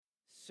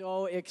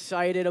So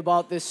excited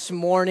about this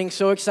morning,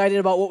 so excited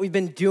about what we've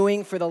been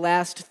doing for the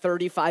last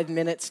 35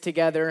 minutes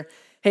together.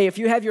 Hey, if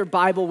you have your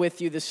Bible with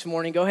you this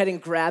morning, go ahead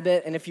and grab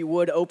it, and if you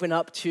would, open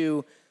up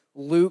to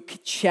Luke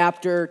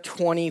chapter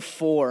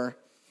 24.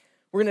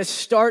 We're going to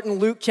start in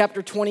Luke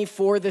chapter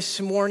 24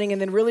 this morning,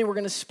 and then really we're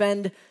going to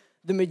spend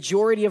the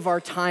majority of our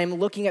time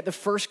looking at the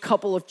first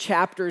couple of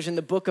chapters in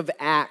the book of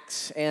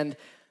Acts. And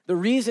the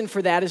reason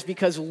for that is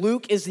because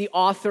Luke is the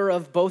author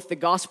of both the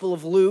Gospel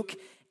of Luke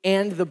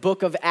and the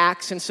book of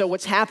Acts. And so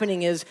what's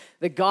happening is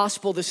the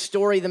gospel, the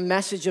story, the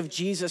message of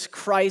Jesus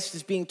Christ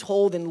is being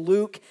told in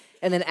Luke.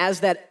 And then as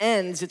that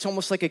ends, it's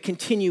almost like a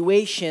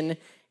continuation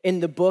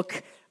in the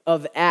book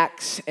of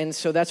Acts. And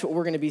so that's what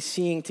we're going to be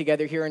seeing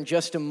together here in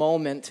just a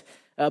moment.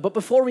 But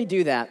before we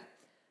do that,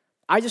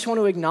 I just want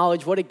to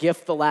acknowledge what a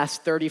gift the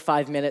last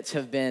 35 minutes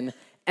have been.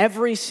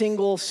 Every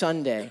single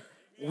Sunday,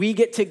 we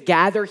get to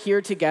gather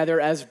here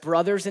together as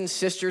brothers and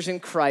sisters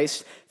in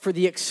Christ for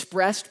the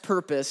expressed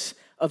purpose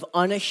of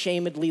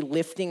unashamedly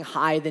lifting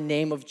high the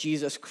name of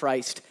Jesus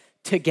Christ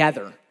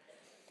together.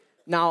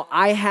 Now,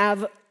 I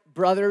have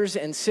brothers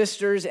and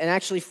sisters and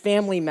actually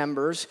family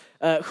members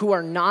who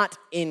are not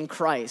in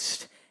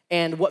Christ.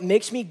 And what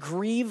makes me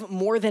grieve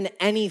more than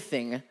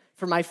anything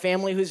for my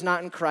family who's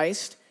not in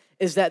Christ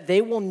is that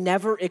they will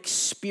never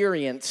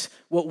experience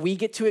what we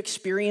get to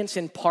experience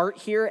in part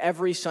here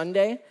every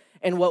Sunday,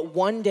 and what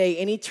one day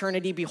in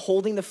eternity,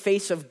 beholding the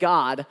face of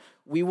God,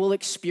 we will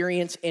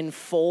experience in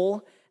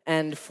full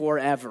and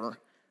forever.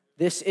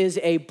 This is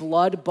a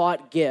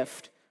blood-bought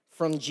gift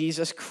from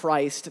Jesus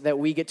Christ that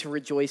we get to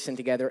rejoice in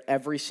together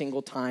every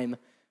single time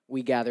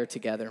we gather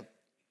together.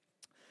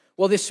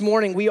 Well, this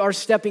morning we are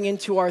stepping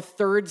into our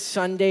third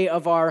Sunday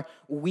of our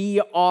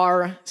We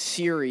Are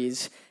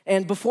series.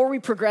 And before we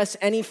progress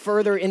any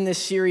further in this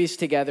series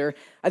together,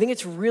 I think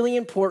it's really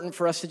important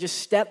for us to just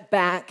step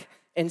back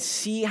and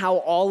see how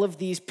all of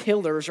these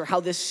pillars or how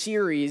this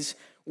series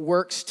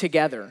works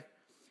together.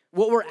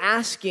 What we're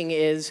asking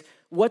is,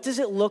 what does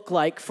it look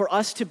like for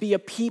us to be a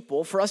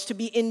people, for us to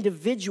be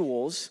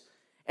individuals,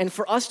 and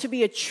for us to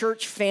be a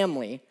church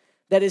family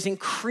that is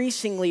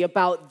increasingly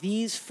about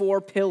these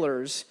four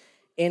pillars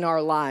in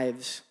our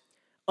lives?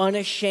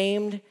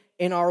 Unashamed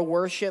in our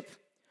worship,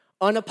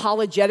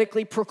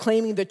 unapologetically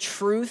proclaiming the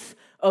truth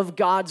of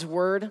God's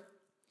word,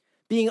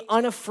 being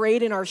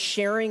unafraid in our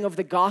sharing of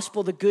the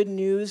gospel, the good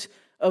news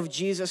of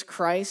Jesus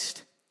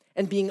Christ,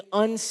 and being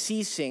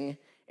unceasing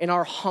in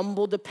our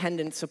humble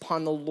dependence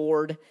upon the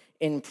Lord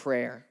in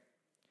prayer.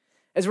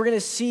 As we're going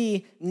to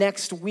see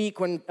next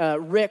week when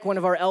Rick, one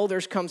of our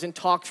elders, comes and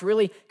talks,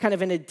 really kind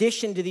of in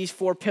addition to these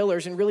four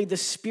pillars and really the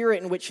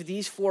spirit in which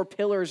these four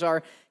pillars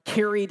are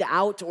carried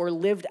out or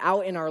lived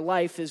out in our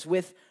life is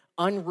with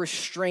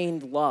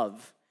unrestrained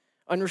love.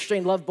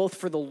 Unrestrained love both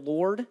for the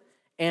Lord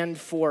and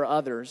for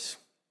others.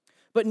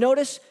 But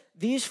notice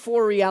these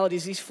four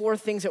realities, these four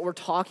things that we're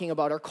talking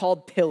about are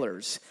called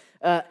pillars.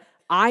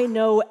 I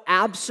know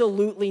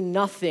absolutely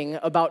nothing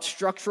about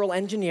structural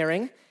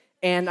engineering,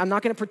 and I'm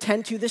not going to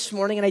pretend to this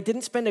morning, and I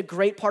didn't spend a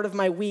great part of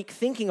my week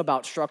thinking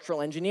about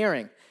structural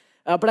engineering.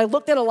 But I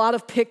looked at a lot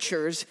of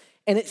pictures,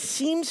 and it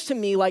seems to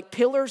me like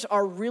pillars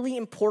are really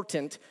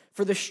important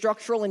for the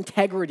structural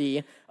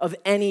integrity of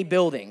any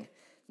building.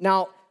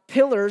 Now,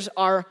 pillars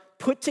are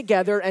put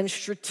together and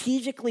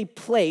strategically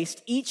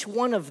placed, each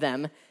one of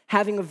them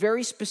having a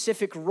very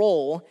specific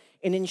role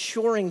in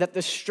ensuring that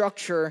the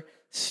structure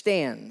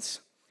stands.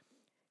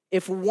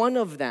 If one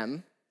of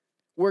them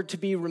were to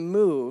be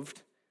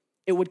removed,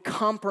 it would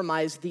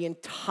compromise the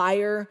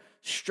entire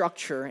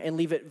structure and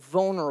leave it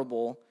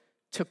vulnerable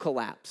to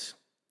collapse.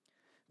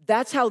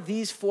 That's how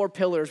these four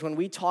pillars, when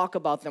we talk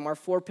about them, our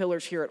four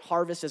pillars here at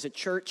Harvest as a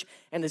church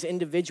and as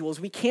individuals,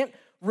 we can't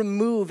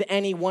remove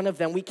any one of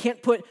them. We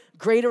can't put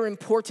greater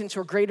importance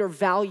or greater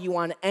value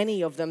on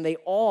any of them. They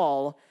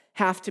all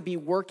have to be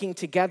working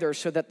together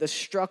so that the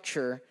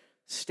structure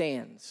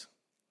stands.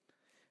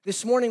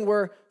 This morning,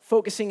 we're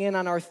focusing in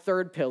on our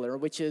third pillar,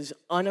 which is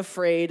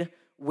unafraid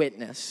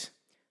witness.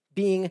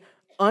 Being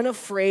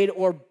unafraid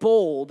or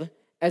bold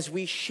as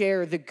we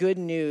share the good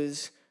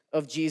news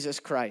of Jesus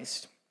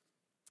Christ.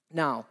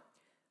 Now,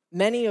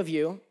 many of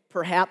you,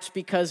 perhaps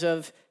because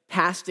of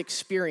past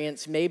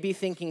experience, may be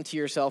thinking to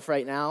yourself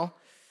right now,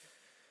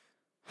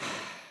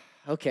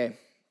 okay,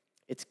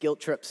 it's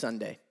Guilt Trip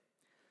Sunday.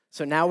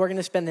 So now we're going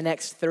to spend the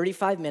next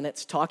 35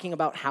 minutes talking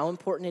about how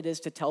important it is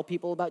to tell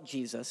people about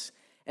Jesus.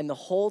 And the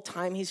whole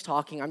time he's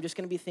talking, I'm just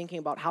going to be thinking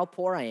about how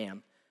poor I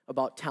am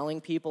about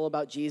telling people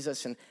about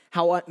Jesus and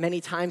how many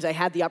times I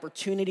had the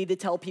opportunity to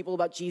tell people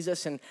about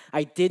Jesus and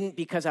I didn't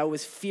because I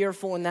was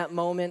fearful in that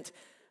moment.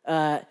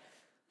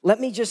 Let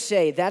me just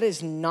say, that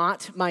is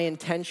not my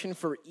intention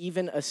for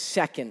even a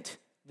second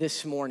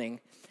this morning.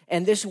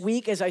 And this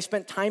week, as I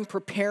spent time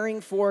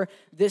preparing for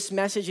this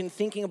message and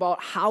thinking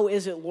about how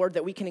is it, Lord,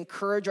 that we can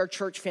encourage our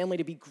church family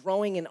to be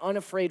growing in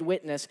unafraid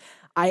witness,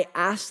 I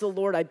asked the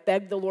Lord, I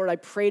begged the Lord, I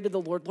prayed to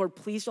the Lord, Lord,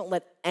 please don't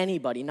let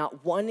anybody,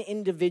 not one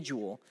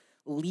individual,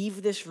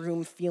 leave this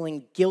room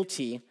feeling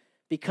guilty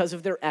because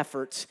of their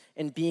efforts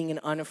in being an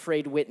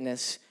unafraid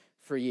witness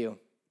for you.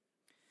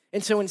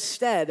 And so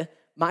instead,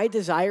 my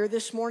desire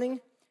this morning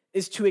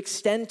is to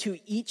extend to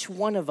each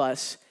one of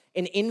us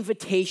an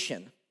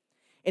invitation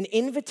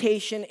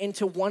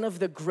into one of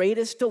the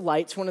greatest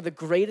delights, one of the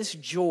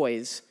greatest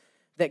joys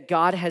that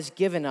God has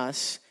given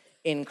us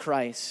in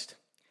Christ.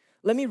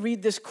 Let me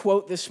read this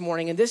quote this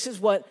morning, and this is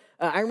what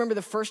I remember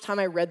the first time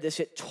I read this,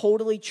 it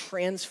totally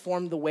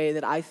transformed the way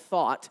that I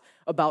thought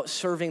about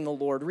serving the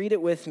Lord. Read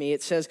it with me.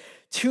 It says,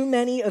 "Too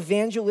many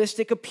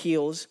evangelistic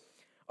appeals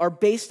are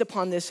based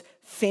upon this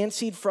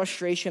fancied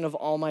frustration of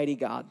Almighty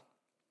God.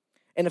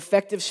 An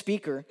effective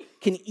speaker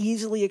can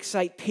easily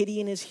excite pity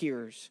in his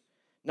hearers,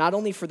 not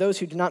only for those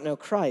who do not know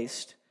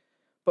Christ,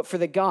 but for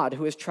the God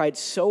who has tried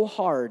so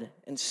hard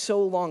and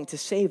so long to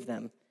save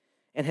them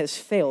and has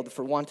failed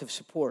for want of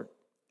support.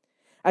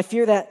 I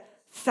fear that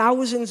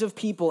thousands of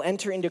people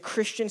enter into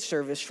Christian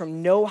service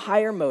from no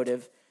higher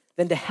motive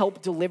than to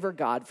help deliver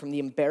God from the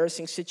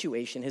embarrassing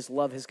situation his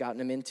love has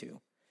gotten him into,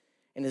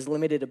 and his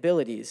limited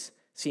abilities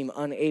seem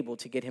unable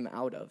to get him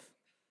out of.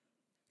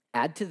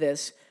 Add to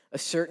this a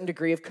certain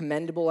degree of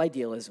commendable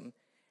idealism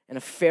and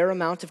a fair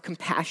amount of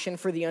compassion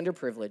for the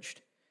underprivileged,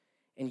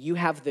 and you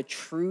have the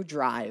true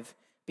drive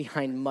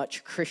behind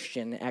much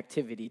Christian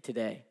activity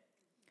today."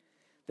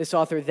 This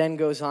author then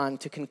goes on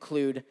to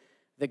conclude,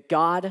 "The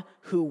God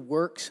who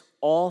works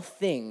all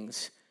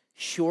things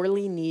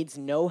surely needs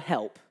no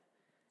help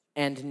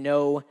and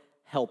no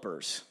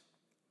helpers."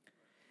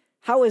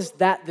 How is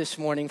that this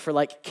morning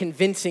for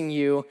convincing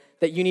you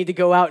that you need to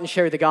go out and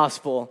share the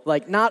gospel?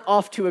 Not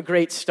off to a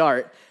great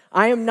start.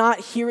 I am not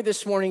here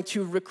this morning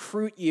to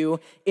recruit you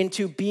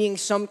into being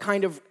some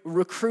kind of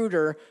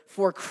recruiter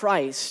for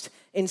Christ.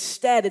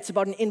 Instead, it's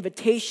about an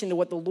invitation to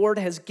what the Lord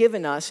has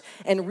given us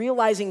and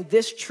realizing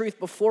this truth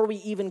before we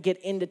even get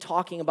into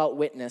talking about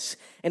witness.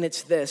 And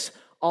it's this: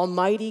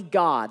 Almighty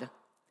God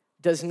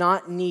does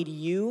not need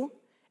you,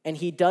 and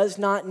he does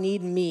not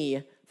need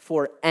me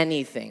for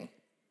anything.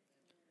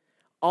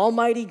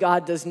 Almighty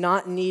God does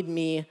not need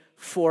me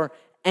for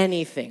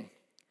anything.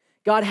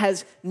 God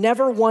has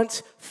never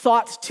once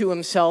thought to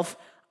himself,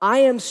 "I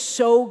am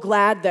so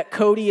glad that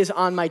Cody is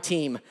on my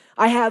team.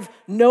 I have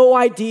no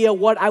idea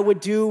what I would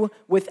do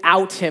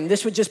without him.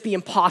 This would just be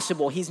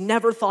impossible." He's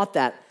never thought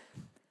that.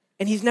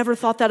 And he's never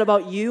thought that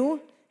about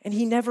you, and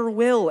he never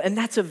will. And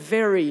that's a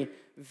very,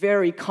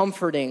 very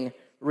comforting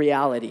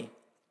reality.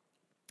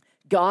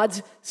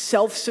 God's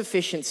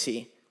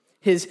self-sufficiency,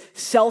 his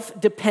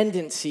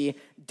self-dependency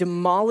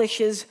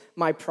demolishes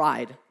my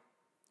pride.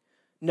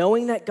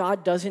 Knowing that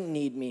God doesn't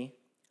need me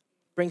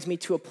brings me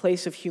to a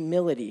place of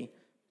humility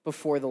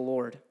before the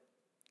Lord.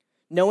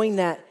 Knowing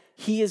that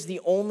he is the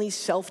only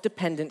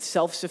self-dependent,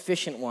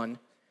 self-sufficient one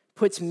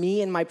puts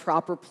me in my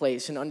proper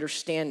place in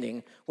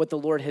understanding what the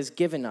Lord has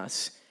given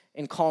us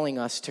in calling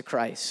us to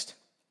Christ.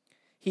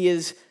 He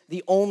is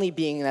the only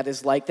being that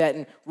is like that.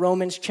 In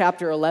Romans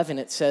chapter 11,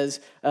 it says,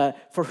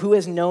 "For who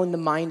has known the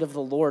mind of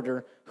the Lord,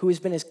 or who has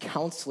been his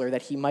counselor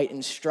that he might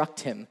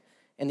instruct him?"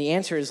 And the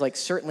answer is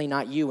certainly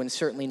not you and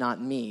certainly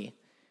not me.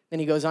 Then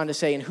he goes on to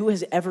say, "And who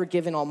has ever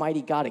given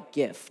Almighty God a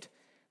gift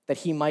that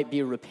he might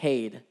be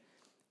repaid?"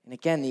 And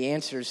again, the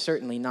answer is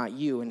certainly not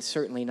you and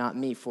certainly not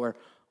me, for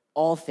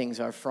all things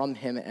are from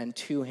him and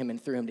to him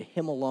and through him. To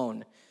him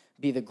alone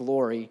be the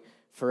glory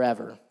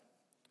forever.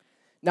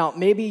 Now,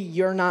 maybe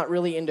you're not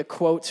really into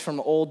quotes from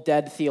old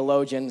dead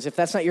theologians. If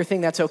that's not your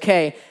thing, that's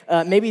okay.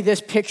 Maybe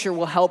this picture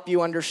will help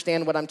you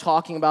understand what I'm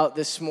talking about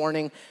this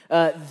morning.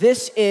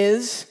 This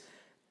is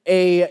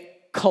a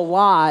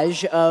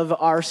collage of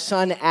our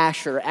son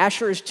Asher.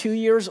 Asher is 2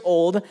 years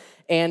old,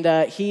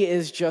 and he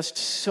is just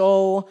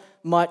so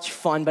much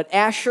fun. But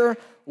Asher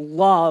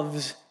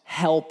loves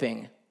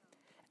helping.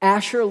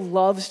 Asher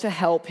loves to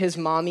help his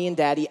mommy and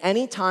daddy.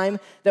 Anytime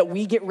that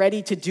we get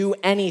ready to do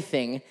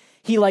anything,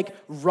 he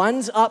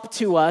runs up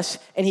to us,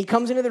 and he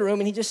comes into the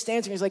room, and he just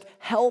stands there, and he's like,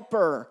 "Help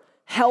her,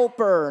 help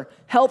her,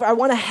 help her. I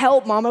want to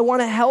help, Mom. I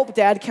want to help,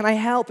 Dad. Can I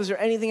help? Is there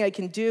anything I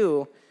can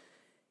do?"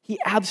 He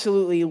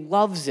absolutely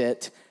loves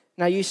it.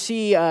 Now, you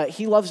see,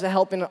 he loves to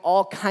help in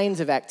all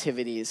kinds of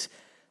activities.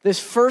 This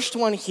first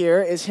one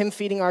here is him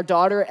feeding our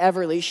daughter,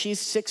 Everly. She's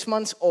 6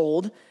 months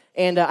old,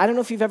 and I don't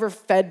know if you've ever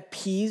fed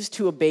peas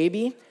to a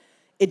baby.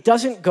 It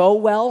doesn't go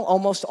well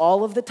almost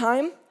all of the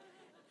time.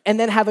 And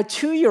then have a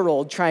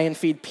 2-year-old try and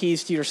feed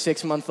peas to your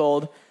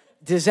 6-month-old.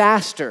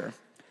 Disaster.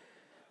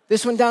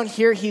 This one down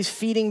here, he's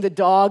feeding the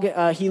dog.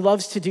 He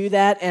loves to do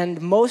that,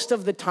 and most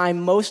of the time,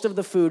 most of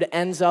the food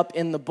ends up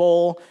in the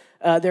bowl.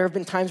 There have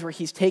been times where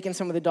he's taken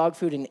some of the dog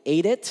food and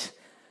ate it,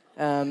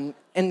 and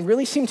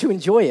really seemed to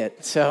enjoy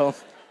it. So,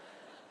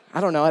 I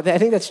don't know. I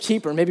think that's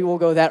cheaper. Maybe we'll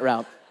go that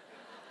route.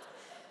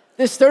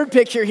 This third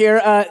picture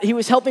here, he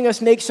was helping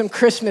us make some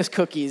Christmas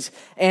cookies.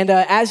 And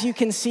as you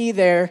can see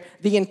there,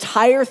 the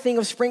entire thing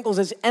of sprinkles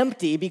is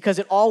empty because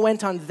it all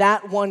went on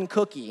that one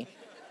cookie,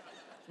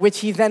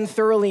 which he then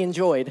thoroughly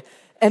enjoyed.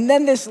 And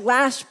then this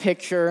last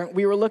picture,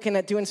 we were looking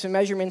at doing some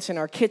measurements in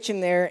our kitchen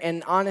there,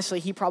 and honestly,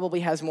 he probably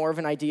has more of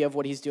an idea of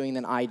what he's doing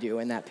than I do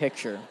in that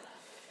picture.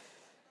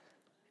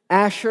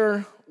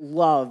 Asher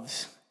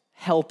loves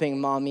helping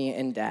mommy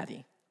and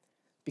daddy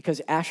because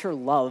Asher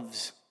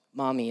loves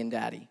mommy and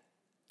daddy.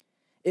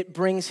 It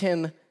brings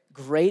him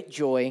great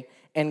joy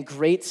and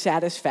great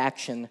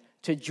satisfaction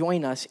to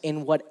join us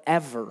in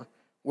whatever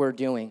we're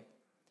doing.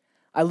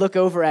 I look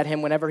over at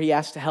him whenever he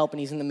asks to help and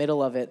he's in the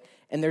middle of it,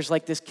 and there's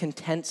like this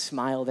content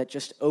smile that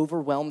just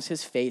overwhelms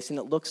his face, and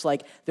it looks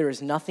like there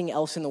is nothing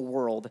else in the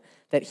world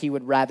that he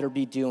would rather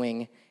be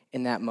doing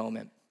in that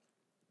moment.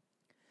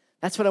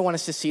 That's what I want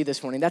us to see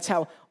this morning. That's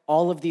how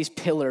all of these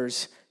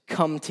pillars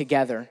come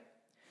together.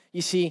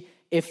 You see,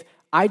 if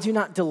I do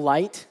not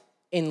delight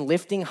in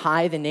lifting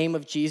high the name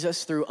of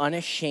Jesus through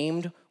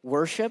unashamed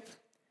worship,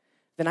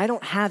 then I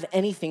don't have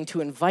anything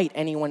to invite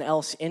anyone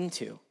else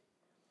into.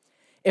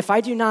 If I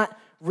do not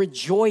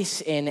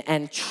rejoice in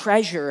and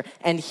treasure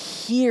and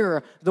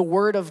hear the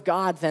word of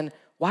God, then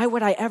why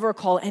would I ever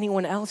call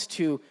anyone else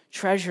to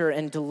treasure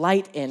and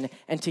delight in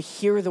and to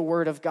hear the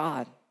word of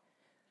God?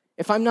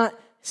 If I'm not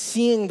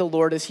seeing the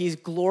Lord as he's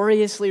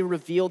gloriously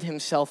revealed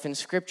himself in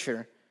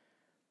Scripture,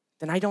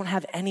 then I don't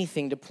have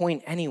anything to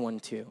point anyone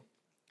to.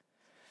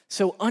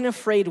 So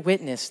unafraid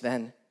witness,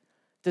 then,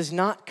 does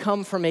not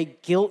come from a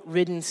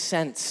guilt-ridden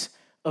sense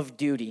of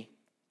duty.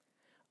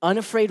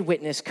 Unafraid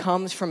witness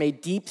comes from a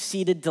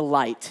deep-seated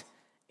delight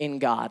in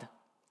God.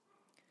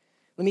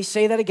 Let me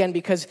say that again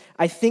because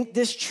I think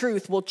this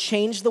truth will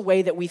change the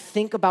way that we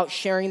think about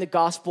sharing the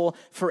gospel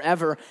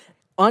forever.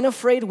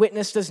 Unafraid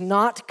witness does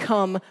not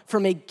come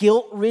from a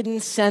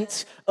guilt-ridden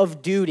sense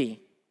of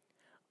duty.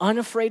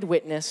 Unafraid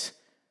witness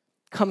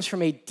comes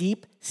from a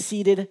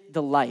deep-seated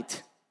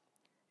delight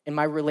in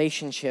my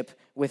relationship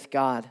with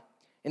God,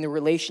 in the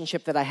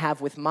relationship that I have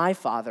with my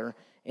Father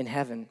in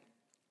heaven.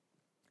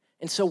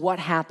 And so what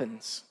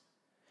happens?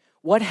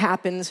 What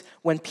happens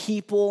when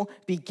people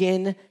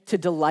begin to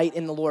delight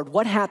in the Lord?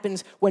 What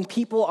happens when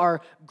people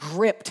are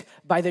gripped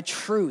by the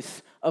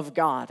truth of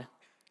God?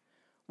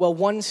 Well,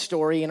 one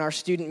story in our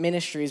student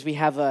ministries, we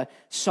have a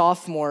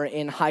sophomore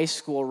in high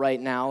school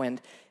right now,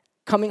 and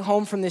coming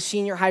home from the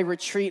senior high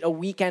retreat, a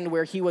weekend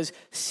where he was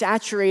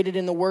saturated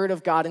in the Word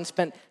of God and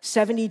spent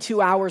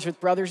 72 hours with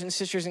brothers and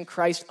sisters in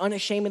Christ,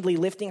 unashamedly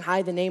lifting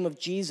high the name of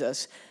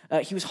Jesus.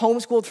 He was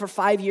homeschooled for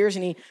 5 years,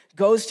 and he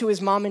goes to his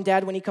mom and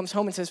dad when he comes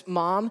home and says,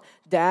 "Mom,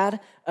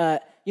 Dad,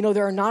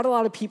 there are not a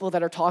lot of people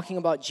that are talking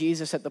about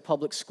Jesus at the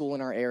public school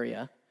in our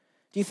area.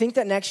 Do you think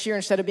that next year,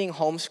 instead of being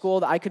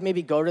homeschooled, I could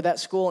maybe go to that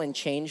school and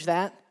change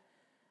that?"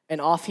 And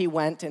off he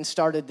went and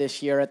started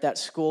this year at that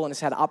school and has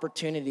had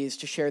opportunities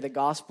to share the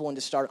gospel and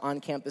to start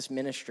on-campus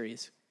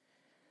ministries.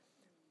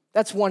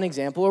 That's one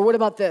example. Or what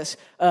about this?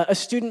 A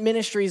student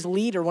ministries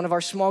leader, one of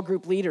our small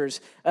group leaders,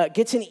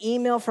 gets an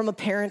email from a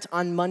parent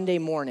on Monday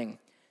morning.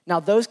 Now,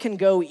 those can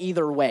go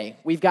either way.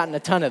 We've gotten a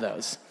ton of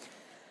those.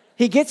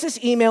 He gets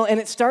this email, and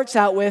it starts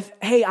out with,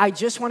 "Hey, I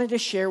just wanted to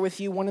share with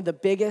you one of the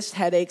biggest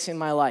headaches in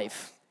my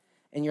life."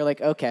 And you're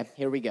like, okay,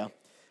 here we go.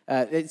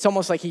 It's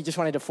almost like he just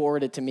wanted to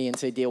forward it to me and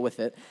say, deal with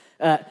it.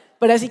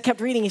 But as he kept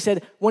reading, he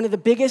said, "One of the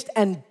biggest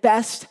and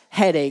best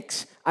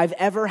headaches I've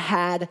ever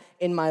had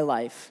in my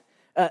life.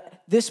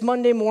 This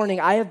Monday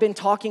morning, I have been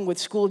talking with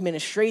school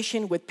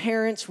administration, with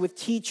parents, with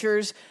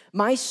teachers.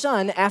 My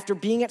son, after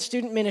being at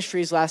student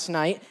ministries last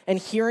night and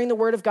hearing the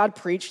word of God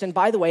preached," and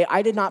by the way,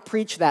 I did not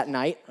preach that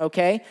night,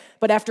 okay?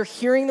 But after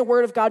hearing the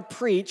word of God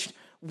preached,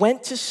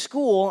 went to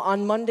school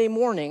on Monday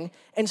morning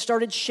and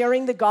started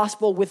sharing the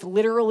gospel with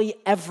literally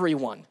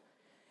everyone.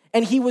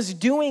 And he was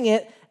doing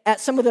it at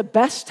some of the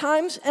best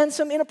times and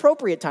some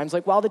inappropriate times,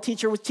 like while the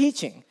teacher was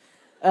teaching.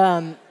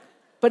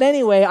 But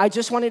anyway, I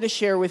just wanted to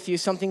share with you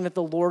something that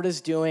the Lord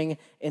is doing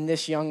in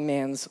this young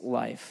man's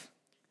life.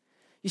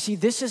 You see,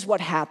 this is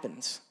what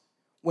happens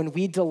when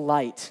we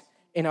delight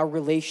in our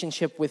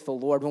relationship with the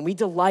Lord, when we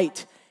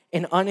delight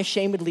in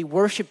unashamedly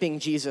worshiping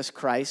Jesus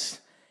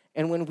Christ,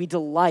 and when we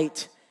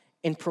delight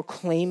in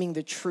proclaiming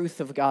the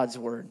truth of God's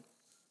word.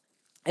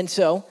 And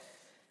so,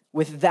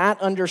 with that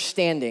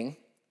understanding,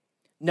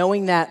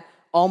 knowing that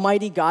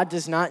Almighty God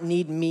does not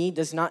need me,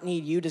 does not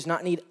need you, does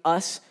not need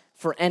us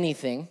for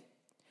anything,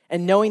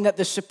 and knowing that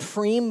the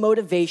supreme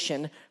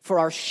motivation for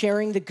our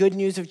sharing the good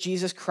news of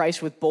Jesus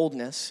Christ with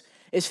boldness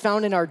is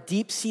found in our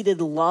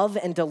deep-seated love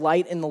and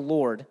delight in the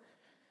Lord,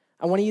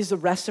 I want to use the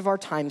rest of our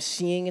time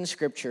seeing in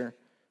Scripture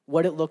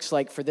what it looks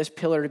like for this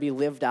pillar to be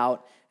lived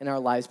out in our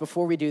lives.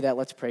 Before we do that,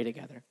 let's pray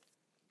together.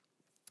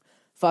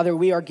 Father,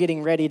 we are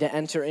getting ready to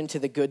enter into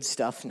the good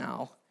stuff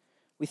now.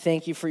 We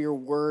thank you for your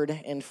word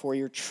and for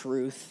your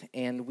truth,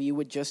 and we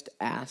would just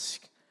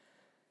ask,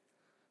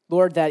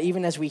 Lord, that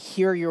even as we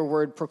hear your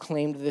word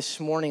proclaimed this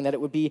morning, that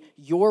it would be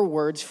your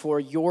words for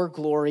your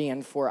glory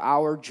and for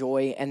our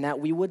joy, and that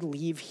we would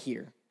leave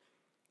here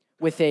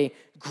with a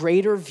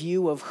greater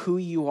view of who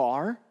you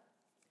are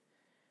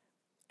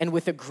and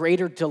with a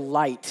greater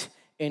delight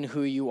in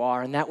who you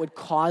are, and that would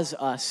cause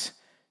us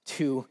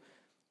to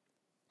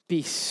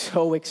be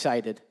so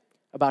excited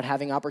about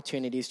having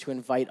opportunities to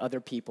invite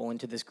other people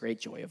into this great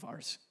joy of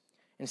ours.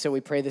 And so we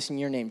pray this in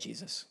your name,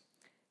 Jesus.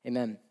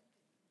 Amen.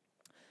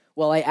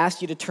 Well, I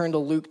asked you to turn to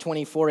Luke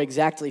 24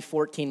 exactly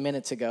 14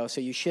 minutes ago,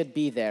 so you should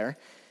be there.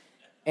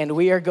 And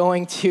we are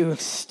going to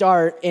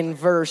start in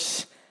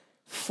verse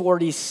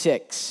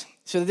 46.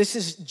 So this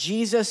is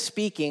Jesus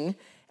speaking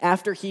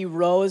after he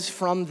rose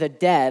from the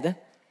dead.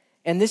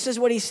 And this is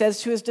what he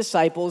says to his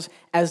disciples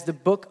as the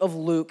book of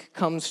Luke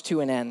comes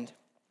to an end.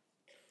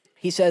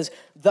 He says,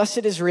 "Thus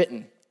it is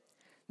written,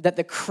 that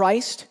the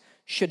Christ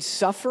should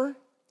suffer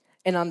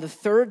and on the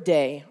third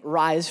day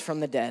rise from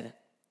the dead,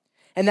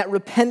 and that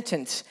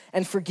repentance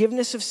and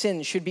forgiveness of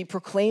sins should be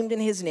proclaimed in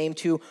his name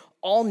to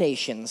all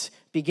nations,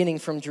 beginning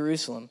from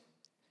Jerusalem.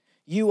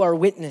 You are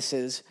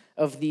witnesses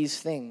of these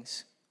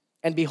things.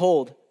 And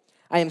behold,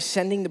 I am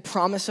sending the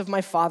promise of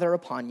my Father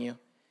upon you,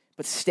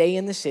 but stay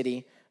in the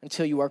city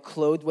until you are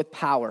clothed with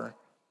power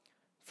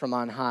from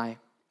on high."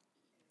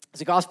 As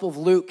the Gospel of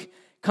Luke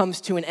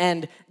comes to an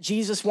end,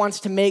 Jesus wants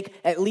to make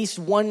at least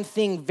one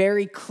thing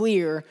very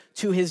clear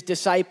to his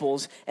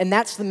disciples, and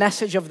that's the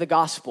message of the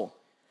gospel.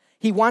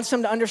 He wants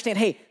them to understand,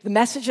 hey, the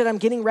message that I'm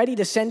getting ready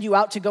to send you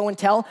out to go and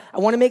tell, I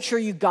want to make sure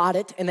you got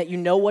it and that you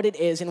know what it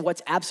is and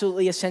what's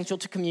absolutely essential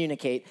to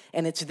communicate,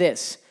 and it's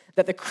this,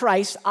 that the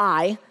Christ,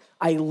 I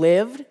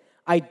lived,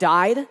 I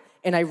died,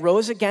 and I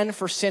rose again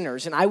for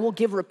sinners, and I will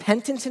give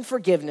repentance and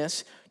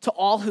forgiveness to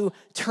all who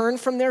turn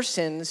from their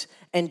sins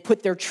and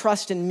put their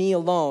trust in me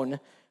alone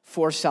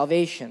for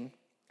salvation.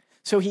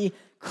 So he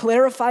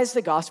clarifies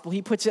the gospel.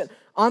 He puts it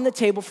on the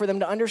table for them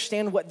to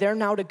understand what they're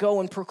now to go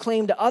and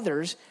proclaim to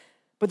others.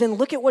 But then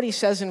look at what he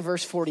says in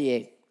verse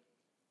 48.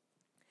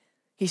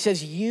 He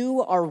says,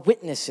 "You are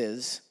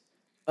witnesses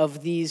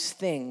of these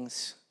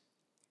things."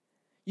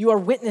 You are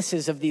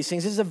witnesses of these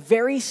things. This is a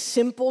very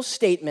simple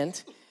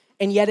statement,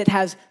 and yet it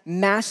has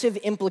massive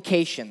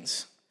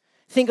implications.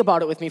 Think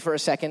about it with me for a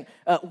second.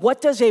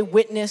 What does a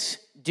witness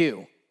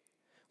do?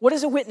 What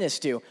does a witness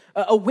do?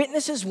 A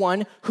witness is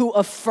one who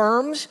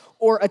affirms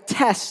or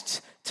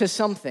attests to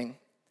something.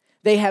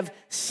 They have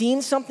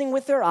seen something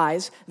with their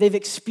eyes, they've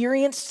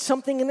experienced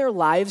something in their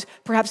lives,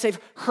 perhaps they've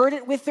heard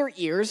it with their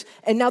ears,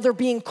 and now they're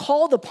being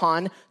called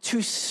upon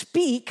to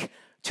speak,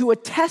 to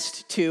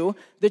attest to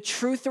the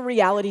truth, the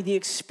reality, the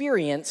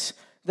experience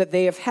that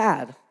they have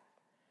had.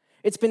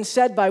 It's been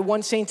said by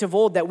one saint of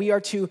old that we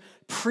are to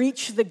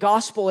preach the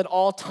gospel at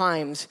all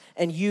times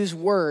and use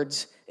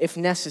words if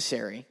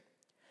necessary.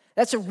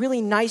 That's a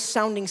really nice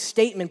sounding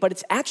statement, but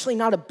it's actually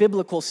not a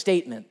biblical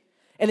statement.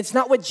 And it's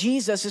not what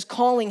Jesus is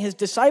calling his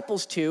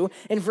disciples to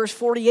in verse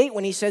 48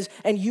 when he says,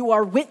 "And you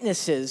are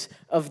witnesses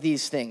of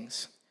these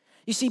things."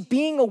 You see,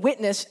 being a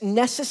witness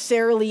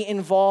necessarily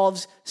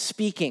involves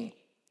speaking.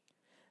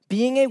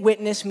 Being a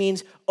witness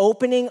means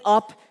opening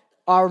up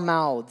our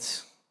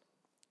mouths.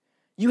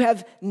 You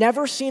have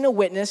never seen a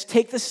witness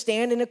take the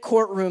stand in a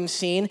courtroom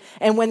scene,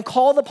 and when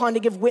called upon to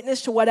give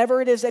witness to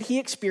whatever it is that he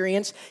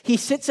experienced, he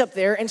sits up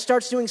there and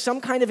starts doing some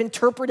kind of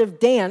interpretive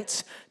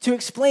dance to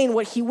explain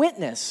what he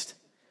witnessed.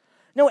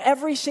 No,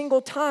 every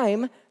single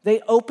time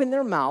they open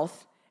their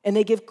mouth and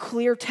they give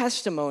clear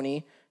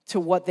testimony to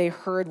what they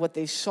heard, what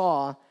they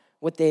saw,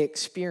 what they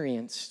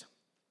experienced.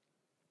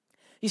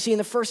 You see, in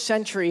the first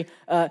century,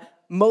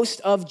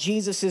 most of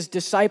Jesus'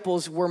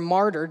 disciples were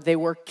martyred. They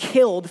were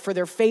killed for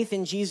their faith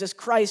in Jesus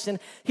Christ. And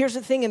here's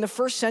the thing, in the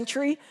first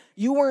century,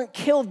 you weren't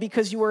killed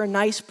because you were a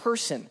nice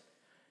person.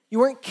 You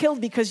weren't killed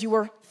because you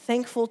were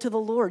thankful to the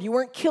Lord. You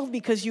weren't killed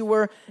because you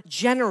were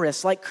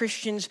generous like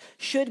Christians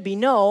should be.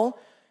 No,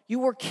 you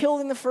were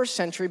killed in the first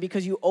century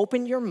because you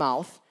opened your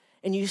mouth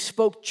and you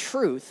spoke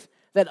truth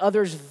that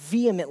others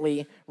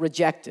vehemently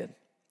rejected.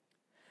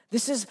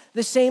 This is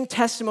the same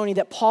testimony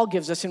that Paul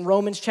gives us in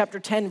Romans chapter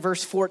 10,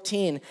 verse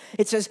 14.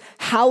 It says,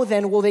 "How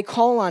then will they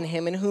call on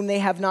him in whom they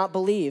have not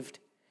believed?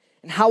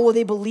 And how will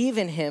they believe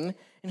in him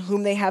in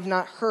whom they have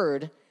not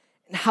heard?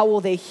 And how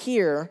will they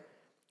hear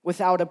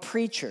without a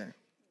preacher?"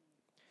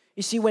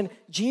 You see, when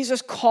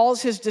Jesus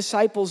calls his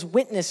disciples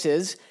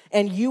witnesses,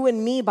 and you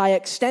and me by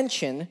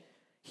extension,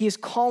 he is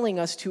calling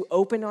us to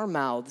open our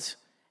mouths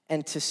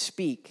and to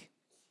speak.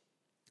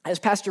 As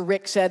Pastor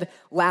Rick said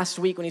last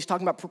week when he was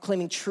talking about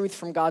proclaiming truth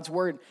from God's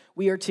word,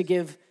 we are to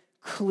give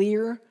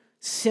clear,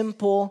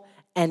 simple,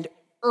 and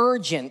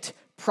urgent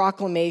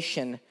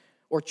proclamation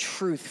or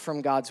truth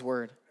from God's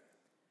word.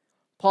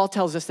 Paul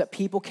tells us that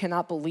people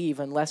cannot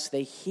believe unless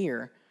they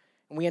hear.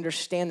 And we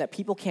understand that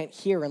people can't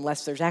hear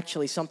unless there's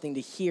actually something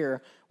to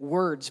hear,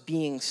 words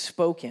being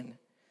spoken.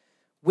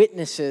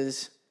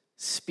 Witnesses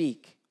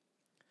speak.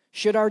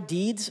 Should our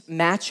deeds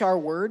match our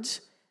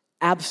words?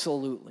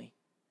 Absolutely.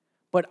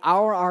 But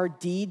are our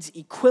deeds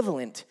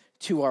equivalent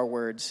to our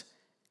words?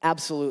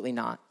 Absolutely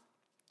not.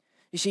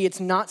 You see,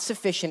 it's not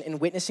sufficient in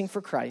witnessing for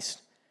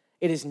Christ.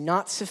 It is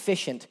not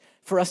sufficient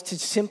for us to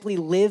simply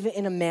live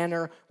in a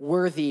manner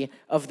worthy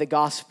of the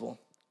gospel.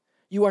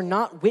 You are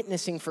not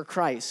witnessing for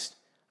Christ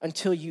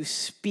until you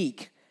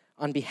speak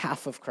on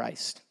behalf of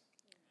Christ.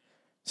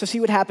 So see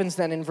what happens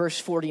then in verse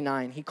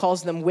 49. He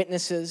calls them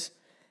witnesses,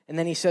 and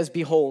then he says,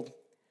 "Behold,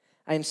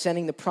 I am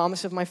sending the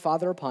promise of my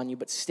Father upon you,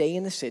 but stay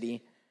in the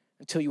city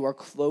until you are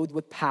clothed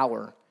with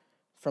power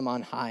from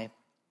on high."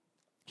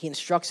 He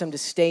instructs them to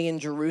stay in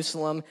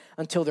Jerusalem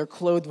until they're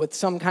clothed with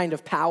some kind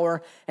of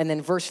power. And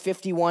then verse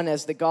 51,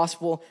 as the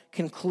gospel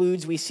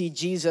concludes, we see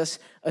Jesus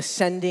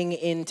ascending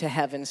into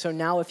heaven. So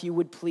now if you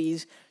would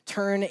please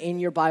turn in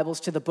your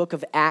Bibles to the book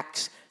of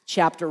Acts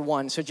chapter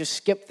 1. So just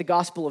skip the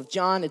Gospel of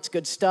John. It's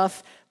good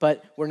stuff.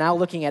 But we're now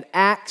looking at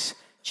Acts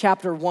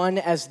chapter 1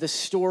 as the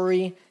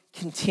story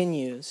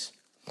continues.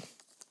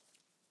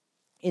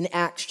 In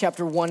Acts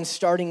chapter 1,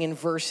 starting in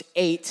verse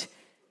 8,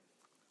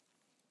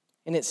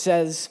 and it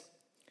says,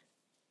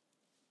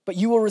 "But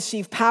you will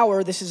receive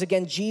power," this is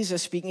again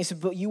Jesus speaking, he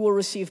said, "But you will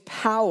receive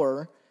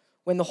power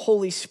when the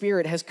Holy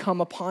Spirit has come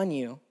upon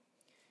you,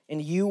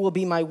 and you will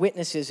be my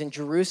witnesses in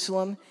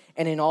Jerusalem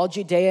and in all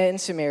Judea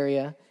and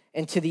Samaria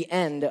and to the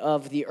end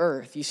of the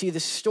earth." You see, the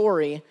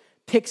story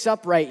picks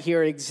up right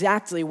here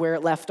exactly where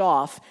it left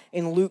off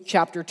in Luke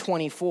chapter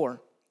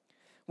 24.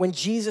 When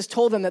Jesus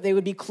told them that they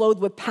would be clothed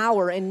with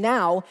power, and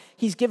now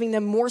he's giving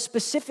them more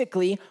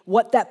specifically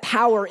what that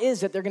power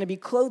is that they're going to be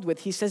clothed with.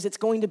 He says it's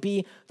going to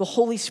be the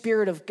Holy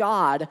Spirit of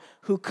God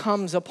who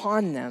comes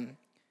upon them.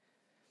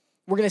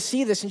 We're going to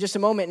see this in just a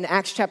moment in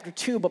Acts chapter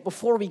 2, but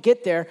before we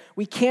get there,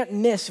 we can't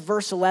miss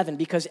verse 11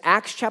 because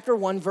Acts chapter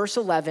 1, verse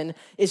 11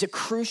 is a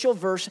crucial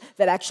verse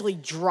that actually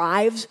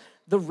drives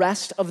the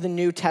rest of the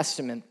New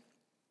Testament.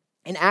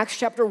 In Acts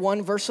chapter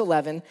 1, verse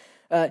 11,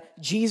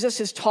 Jesus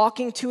is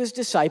talking to his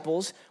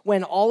disciples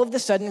when all of a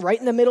sudden, right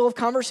in the middle of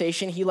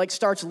conversation, he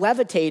starts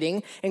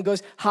levitating and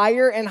goes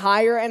higher and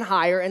higher and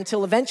higher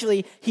until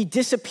eventually he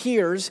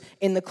disappears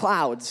in the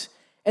clouds.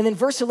 And then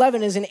verse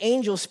 11 is an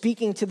angel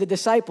speaking to the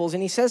disciples,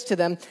 and he says to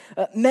them,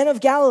 "Men of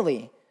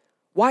Galilee,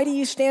 why do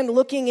you stand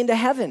looking into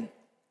heaven?"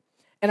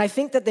 And I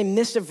think that they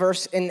missed a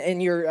verse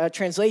in your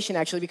translation,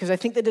 actually, because I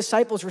think the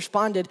disciples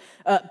responded,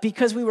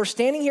 because we were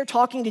standing here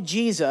talking to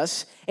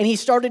Jesus, and he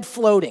started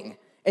floating.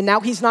 And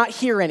now he's not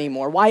here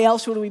anymore. Why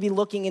else would we be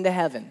looking into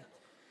heaven?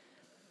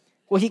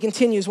 Well, he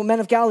continues, "Well, men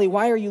of Galilee,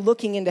 why are you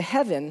looking into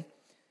heaven?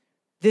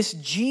 This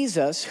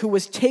Jesus who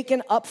was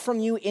taken up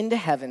from you into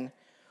heaven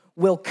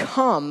will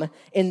come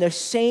in the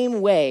same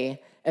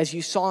way as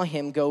you saw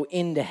him go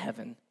into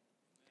heaven."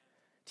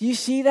 Do you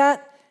see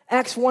that?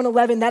 Acts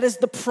 1:11, that is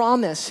the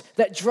promise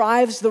that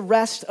drives the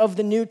rest of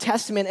the New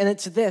Testament, and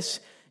it's this: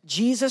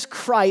 Jesus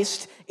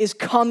Christ is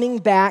coming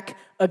back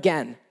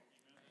again.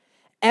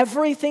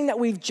 Everything that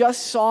we've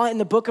just saw in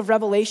the book of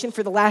Revelation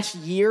for the last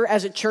year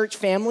as a church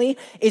family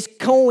is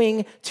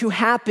going to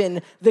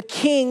happen. The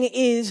King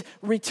is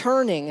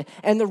returning.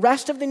 And the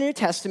rest of the New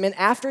Testament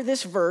after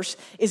this verse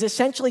is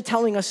essentially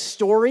telling us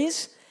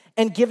stories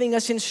and giving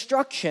us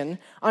instruction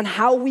on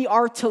how we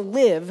are to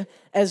live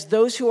as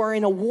those who are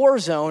in a war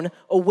zone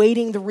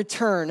awaiting the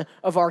return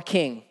of our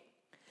King.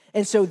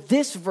 And so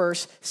this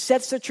verse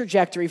sets the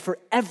trajectory for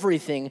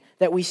everything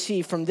that we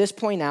see from this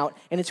point out,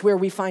 and it's where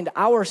we find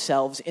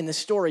ourselves in the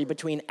story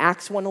between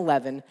Acts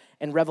 1:11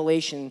 and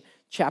Revelation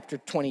chapter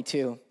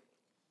 22.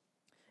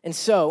 And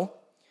so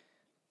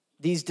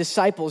these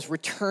disciples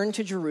return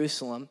to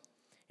Jerusalem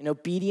in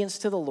obedience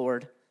to the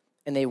Lord,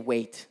 and they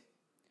wait.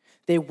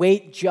 They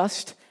wait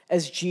just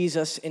as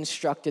Jesus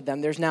instructed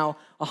them. There's now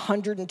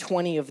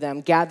 120 of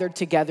them gathered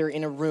together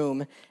in a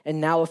room,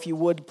 and now if you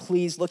would,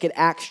 please look at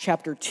Acts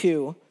chapter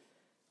 2.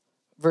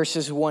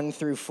 Verses 1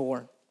 through 4.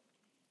 It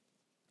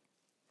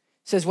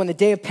says, "When the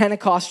day of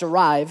Pentecost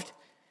arrived,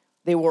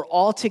 they were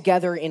all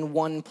together in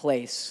one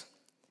place.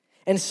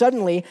 And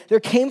suddenly there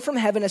came from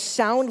heaven a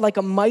sound like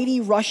a mighty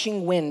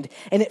rushing wind,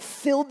 and it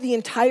filled the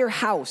entire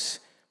house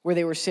where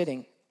they were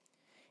sitting.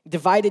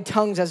 Divided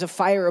tongues as of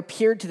fire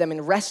appeared to them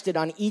and rested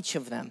on each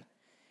of them.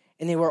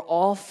 And they were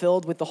all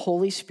filled with the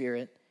Holy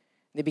Spirit.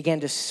 They began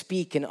to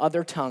speak in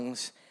other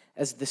tongues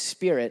as the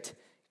Spirit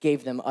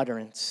gave them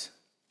utterance."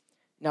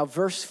 Now,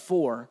 verse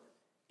 4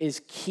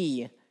 is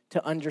key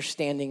to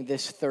understanding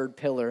this third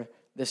pillar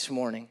this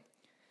morning.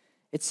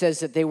 It says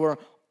that they were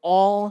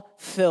all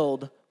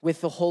filled with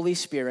the Holy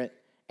Spirit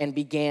and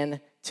began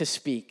to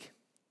speak.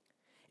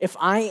 If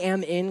I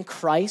am in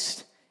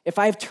Christ, if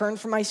I have turned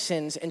from my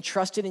sins and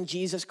trusted in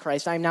Jesus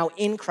Christ, I am now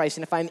in Christ.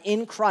 And if I'm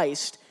in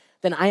Christ,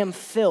 then I am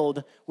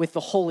filled with the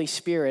Holy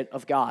Spirit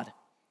of God.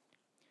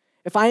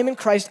 If I am in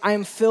Christ, I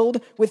am filled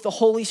with the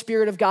Holy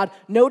Spirit of God.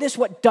 Notice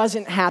what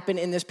doesn't happen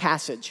in this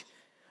passage.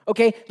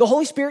 Okay, the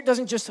Holy Spirit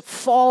doesn't just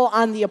fall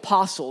on the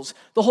apostles.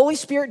 The Holy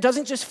Spirit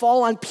doesn't just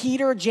fall on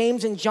Peter,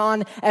 James, and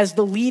John as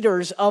the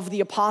leaders of the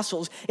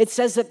apostles. It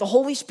says that the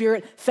Holy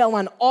Spirit fell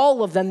on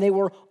all of them. They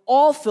were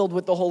all filled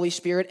with the Holy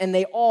Spirit, and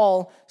they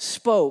all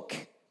spoke.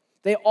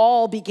 They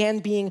all began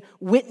being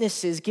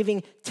witnesses,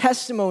 giving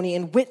testimony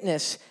and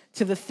witness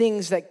to the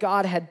things that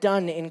God had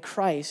done in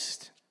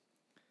Christ.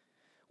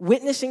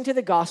 Witnessing to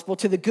the gospel,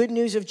 to the good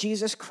news of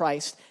Jesus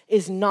Christ,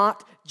 is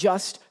not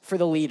just for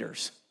the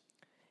leaders.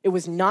 It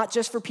was not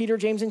just for Peter,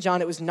 James, and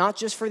John. It was not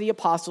just for the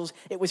apostles.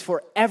 It was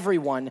for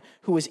everyone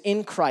who was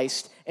in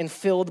Christ and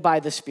filled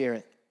by the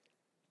Spirit.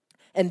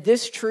 And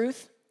this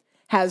truth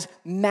has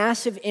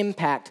massive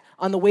impact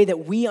on the way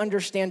that we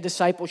understand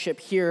discipleship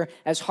here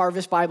as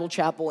Harvest Bible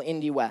Chapel,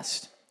 Indy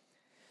West.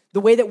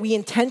 The way that we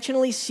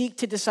intentionally seek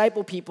to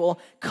disciple people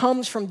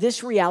comes from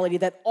this reality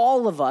that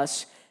all of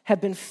us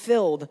have been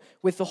filled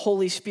with the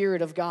Holy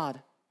Spirit of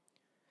God.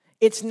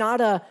 It's not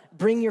a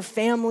bring your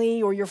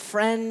family or your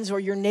friends or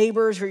your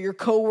neighbors or your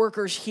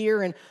coworkers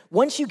here, and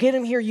once you get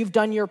them here, you've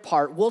done your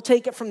part. We'll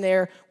take it from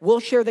there. We'll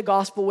share the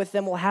gospel with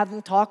them. We'll have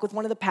them talk with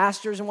one of the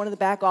pastors in one of the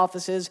back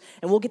offices,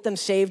 and we'll get them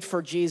saved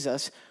for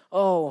Jesus.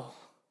 Oh,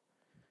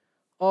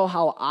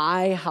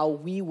 how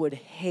we would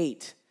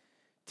hate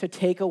to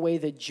take away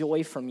the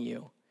joy from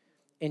you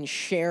in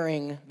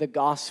sharing the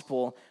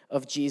gospel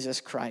of Jesus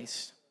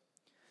Christ.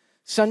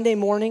 Sunday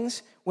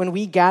mornings, when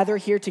we gather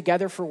here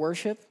together for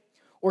worship,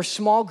 or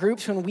small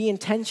groups when we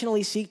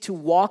intentionally seek to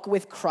walk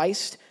with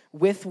Christ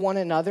with one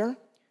another,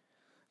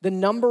 the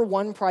number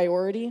one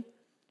priority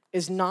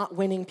is not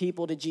winning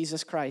people to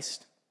Jesus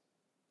Christ.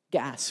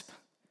 Gasp.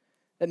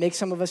 That makes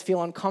some of us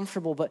feel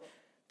uncomfortable, but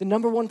the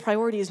number one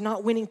priority is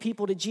not winning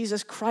people to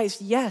Jesus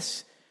Christ.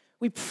 Yes,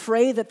 we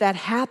pray that that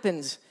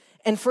happens.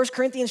 And 1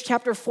 Corinthians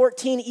chapter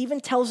 14 even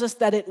tells us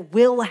that it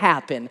will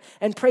happen,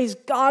 and praise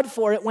God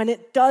for it when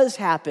it does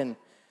happen.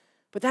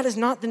 But that is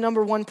not the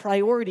number one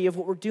priority of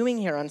what we're doing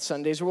here on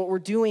Sundays or what we're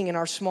doing in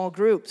our small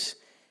groups.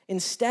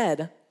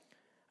 Instead,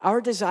 our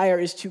desire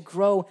is to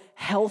grow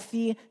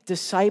healthy,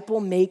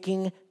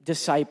 disciple-making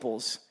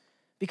disciples,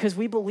 because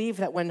we believe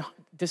that when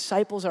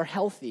disciples are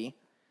healthy,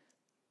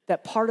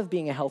 that part of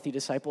being a healthy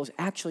disciple is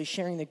actually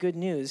sharing the good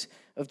news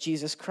of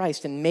Jesus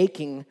Christ and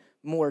making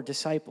more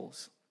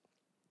disciples.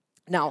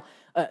 Now,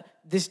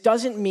 this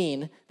doesn't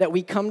mean that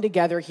we come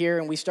together here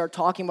and we start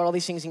talking about all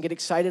these things and get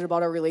excited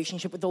about our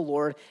relationship with the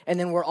Lord, and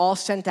then we're all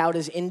sent out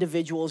as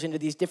individuals into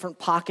these different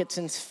pockets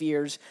and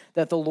spheres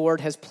that the Lord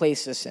has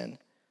placed us in.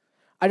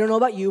 I don't know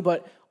about you,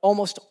 but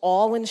almost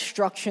all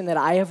instruction that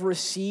I have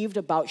received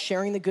about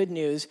sharing the good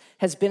news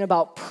has been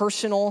about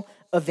personal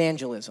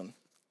evangelism.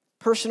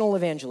 Personal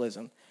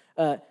evangelism.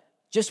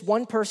 Just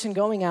one person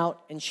going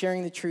out and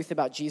sharing the truth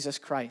about Jesus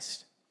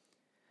Christ.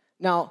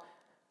 Now,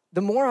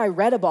 the more I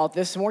read about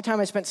this, the more time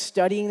I spent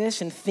studying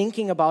this and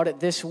thinking about it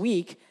this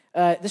week,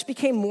 this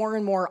became more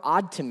and more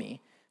odd to me,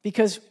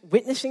 because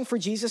witnessing for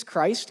Jesus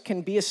Christ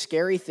can be a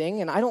scary thing,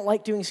 and I don't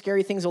like doing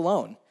scary things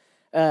alone.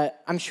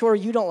 I'm sure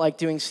you don't like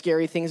doing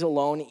scary things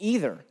alone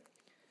either.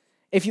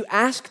 If you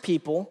ask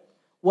people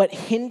what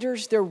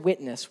hinders their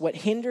witness, what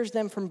hinders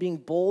them from being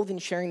bold in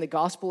sharing the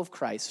gospel of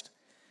Christ,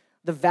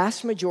 the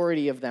vast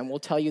majority of them will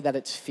tell you that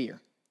it's fear.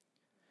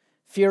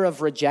 Fear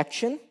of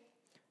rejection,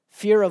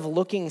 fear of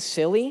looking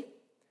silly,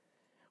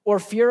 or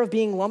fear of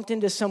being lumped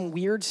into some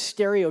weird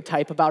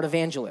stereotype about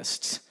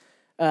evangelists.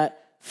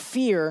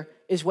 Fear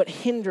is what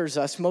hinders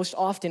us most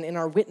often in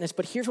our witness,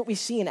 but here's what we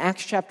see in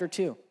Acts chapter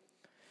 2.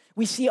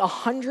 We see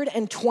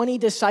 120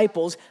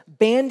 disciples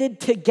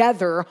banded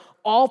together,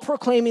 all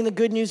proclaiming the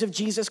good news of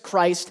Jesus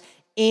Christ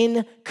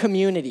in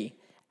community,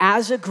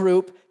 as a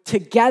group,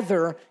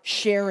 together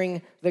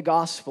sharing the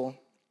gospel.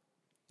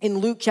 In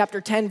Luke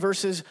chapter 10,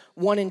 verses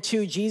 1 and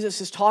 2,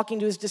 Jesus is talking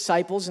to his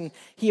disciples, and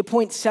he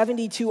appoints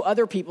 72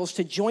 other people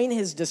to join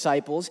his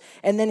disciples,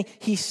 and then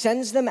he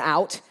sends them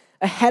out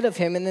ahead of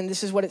him, and then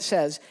this is what it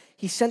says.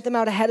 He sent them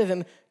out ahead of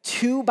him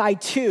 2 by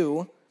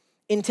 2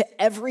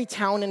 into every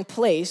town and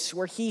place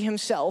where he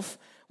himself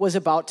was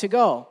about to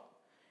go.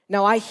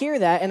 Now, I hear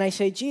that, and I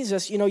say,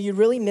 Jesus, you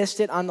really missed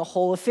it on the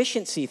whole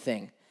efficiency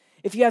thing.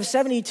 If you have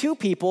 72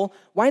 people,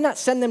 why not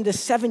send them to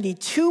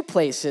 72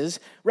 places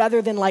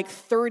rather than like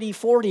 30,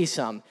 40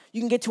 some? You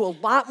can get to a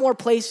lot more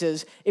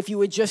places if you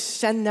would just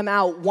send them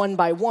out one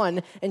by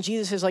one. And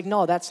Jesus is like,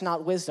 no, that's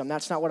not wisdom.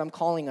 That's not what I'm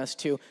calling us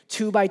to.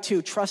 2 by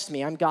 2, trust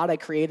me. I'm God. I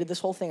created this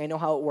whole thing. I know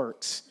how it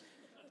works.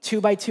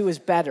 2 by 2 is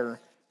better.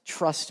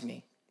 Trust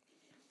me.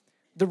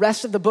 The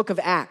rest of the book of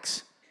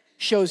Acts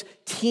shows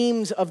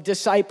teams of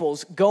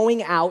disciples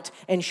going out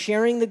and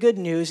sharing the good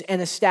news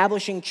and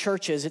establishing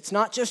churches. It's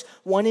not just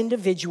one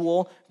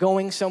individual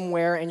going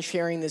somewhere and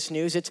sharing this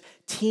news. It's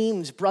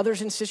teams,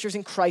 brothers and sisters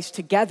in Christ,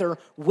 together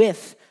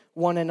with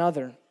one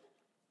another.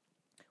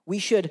 We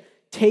should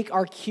take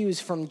our cues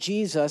from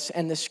Jesus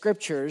and the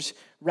scriptures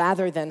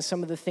rather than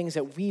some of the things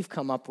that we've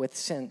come up with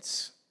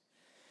since.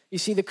 You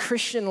see, the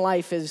Christian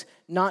life is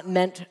not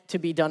meant to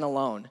be done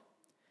alone.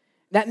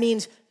 That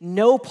means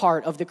no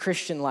part of the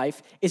Christian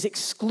life is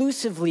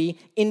exclusively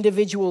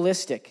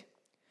individualistic.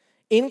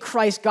 In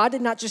Christ, God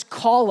did not just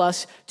call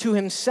us to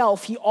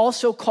himself, he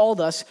also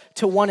called us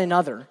to one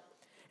another.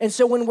 And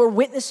so when we're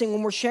witnessing,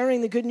 when we're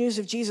sharing the good news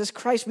of Jesus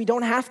Christ, we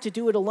don't have to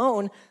do it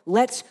alone.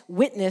 Let's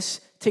witness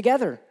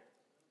together.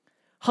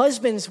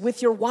 Husbands,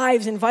 with your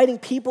wives, inviting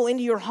people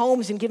into your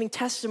homes and giving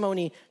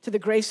testimony to the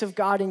grace of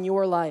God in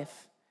your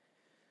life.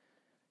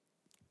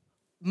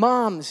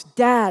 Moms,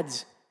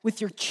 dads, with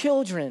your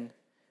children.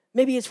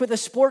 Maybe it's with a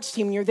sports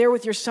team and you're there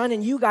with your son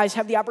and you guys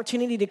have the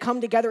opportunity to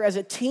come together as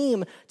a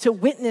team to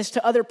witness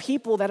to other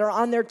people that are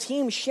on their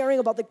team, sharing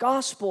about the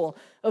gospel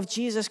of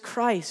Jesus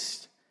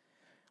Christ.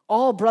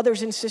 All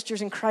brothers and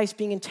sisters in Christ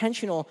being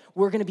intentional,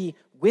 we're going to be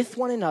with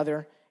one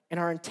another, and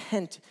our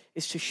intent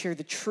is to share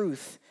the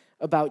truth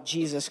about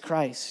Jesus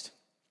Christ.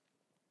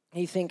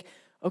 And you think,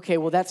 okay,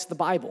 well, that's the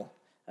Bible.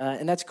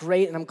 And that's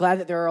great, and I'm glad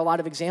that there are a lot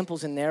of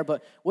examples in there,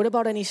 but what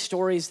about any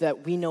stories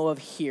that we know of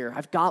here?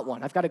 I've got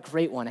one. I've got a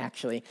great one,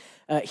 actually.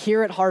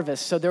 Here at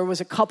Harvest, so there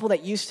was a couple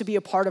that used to be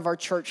a part of our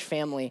church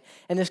family,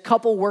 and this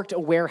couple worked a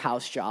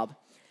warehouse job.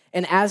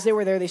 And as they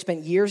were there, they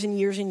spent years and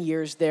years and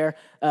years there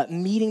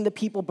meeting the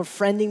people,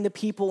 befriending the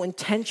people,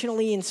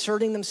 intentionally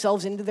inserting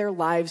themselves into their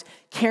lives,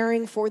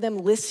 caring for them,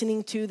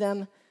 listening to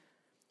them.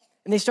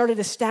 And they started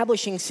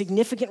establishing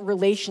significant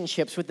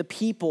relationships with the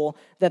people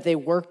that they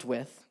worked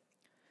with.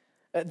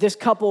 This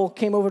couple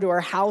came over to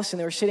our house, and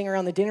they were sitting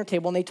around the dinner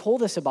table, and they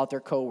told us about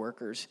their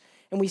coworkers.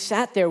 And we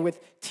sat there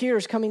with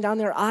tears coming down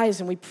their eyes,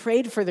 and we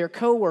prayed for their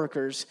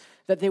coworkers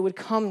that they would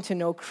come to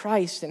know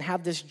Christ and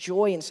have this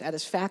joy and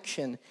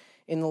satisfaction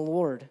in the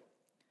Lord.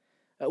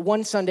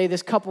 One Sunday,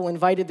 this couple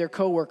invited their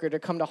coworker to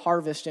come to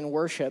Harvest and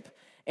worship.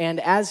 And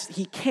as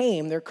he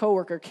came, their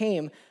coworker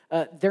came,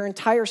 their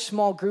entire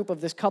small group of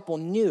this couple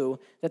knew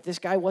that this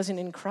guy wasn't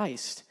in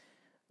Christ.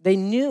 They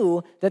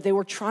knew that they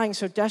were trying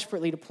so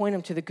desperately to point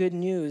him to the good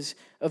news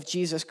of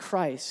Jesus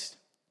Christ.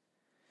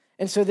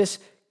 And so this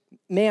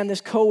man, this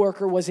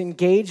coworker, was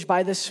engaged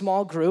by this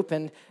small group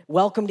and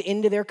welcomed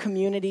into their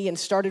community and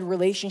started a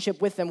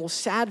relationship with them. Well,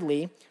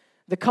 sadly,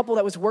 the couple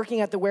that was working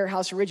at the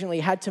warehouse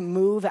originally had to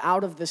move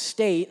out of the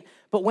state,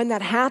 but when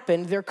that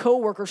happened, their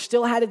coworker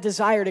still had a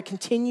desire to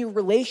continue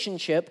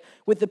relationship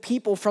with the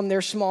people from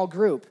their small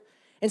group.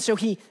 And so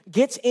he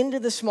gets into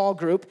the small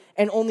group,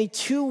 and only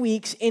 2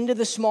 weeks into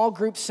the small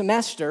group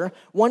semester,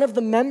 one of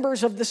the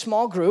members of the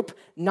small group,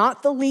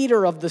 not the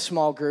leader of the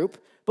small group,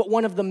 but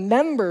one of the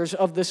members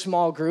of the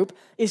small group,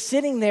 is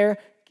sitting there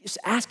just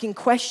asking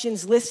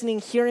questions, listening,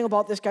 hearing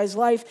about this guy's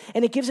life,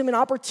 and it gives him an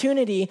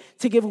opportunity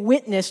to give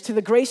witness to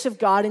the grace of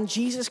God in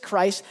Jesus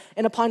Christ.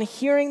 And upon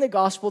hearing the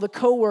gospel, the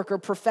coworker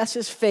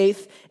professes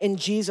faith in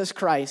Jesus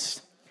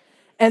Christ.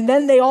 And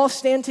then they all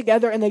stand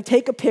together and they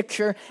take a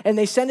picture and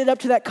they send it up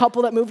to that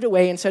couple that moved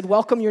away and said,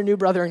 "Welcome your new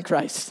brother in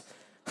Christ."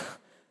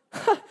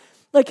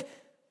 Like,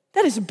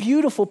 that is a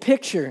beautiful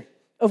picture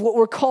of what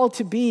we're called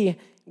to be,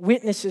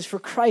 witnesses for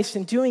Christ,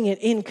 and doing it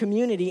in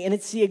community. And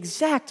it's the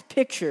exact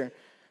picture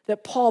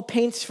that Paul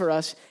paints for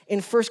us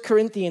in 1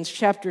 Corinthians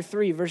chapter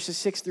 3, verses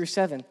 6 through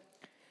 7.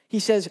 He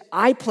says,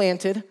 "I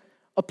planted,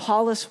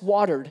 Apollos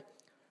watered,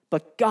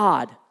 but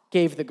God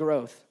gave the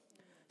growth.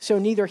 So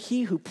neither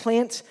he who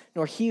plants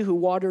nor he who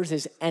waters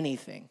is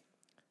anything,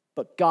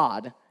 but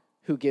God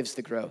who gives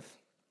the growth."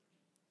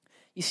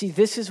 You see,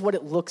 this is what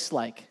it looks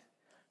like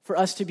for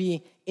us to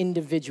be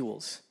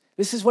individuals.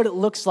 This is what it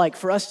looks like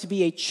for us to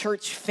be a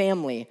church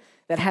family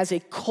that has a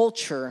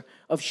culture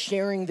of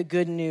sharing the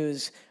good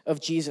news of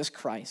Jesus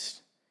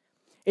Christ.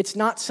 It's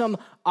not some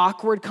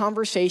awkward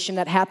conversation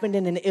that happened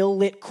in an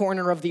ill-lit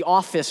corner of the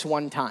office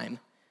one time.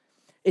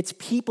 It's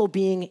people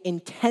being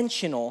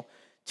intentional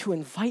to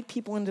invite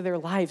people into their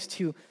lives,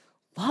 to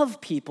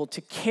love people, to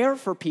care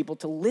for people,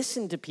 to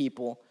listen to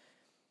people,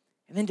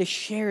 and then to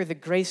share the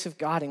grace of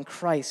God in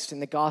Christ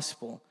and the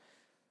gospel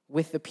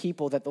with the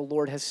people that the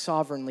Lord has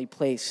sovereignly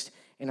placed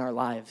in our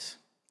lives.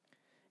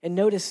 And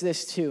notice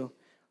this too.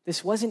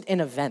 This wasn't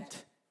an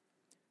event.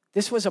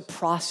 This was a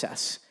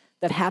process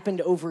that happened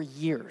over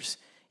years.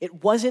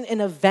 It wasn't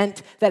an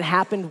event that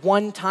happened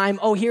one time.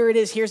 Oh, here it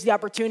is. Here's the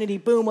opportunity.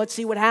 Boom, let's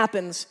see what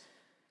happens.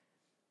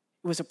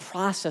 It was a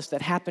process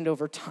that happened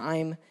over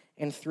time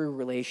and through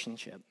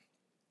relationship.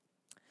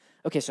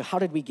 Okay, so how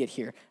did we get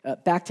here?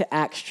 Back to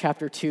Acts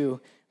chapter 2,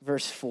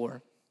 verse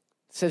 4.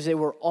 It says they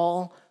were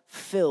all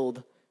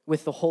filled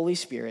with the Holy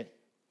Spirit,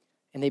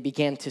 and they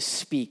began to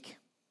speak.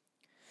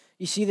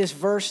 You see this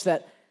verse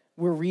that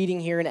we're reading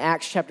here in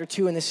Acts chapter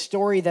 2, and this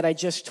story that I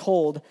just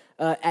told,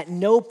 at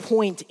no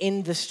point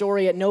in the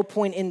story, at no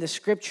point in the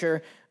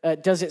scripture,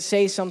 does it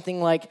say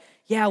something like,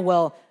 yeah,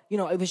 well,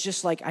 it was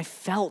just like I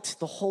felt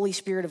the Holy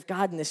Spirit of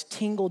God and this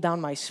tingle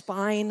down my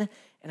spine,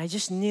 and I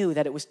just knew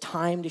that it was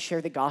time to share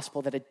the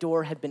gospel, that a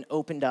door had been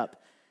opened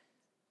up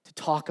to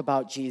talk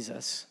about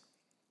Jesus.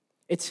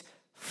 It's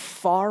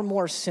far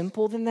more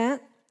simple than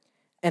that,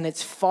 and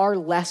it's far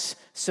less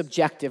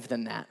subjective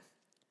than that.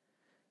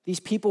 These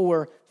people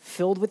were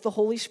filled with the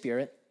Holy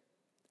Spirit,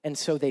 and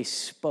so they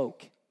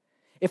spoke.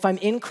 If I'm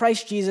in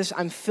Christ Jesus,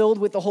 I'm filled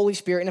with the Holy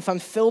Spirit, and if I'm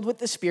filled with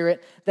the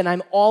Spirit, then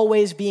I'm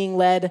always being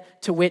led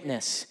to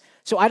witness.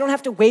 So I don't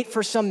have to wait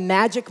for some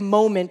magic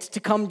moment to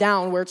come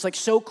down where it's like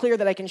so clear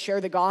that I can share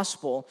the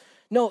gospel.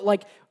 No,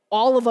 like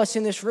all of us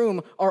in this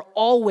room are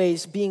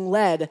always being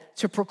led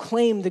to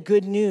proclaim the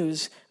good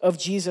news of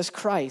Jesus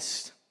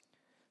Christ.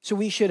 So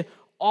we should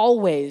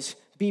always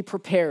be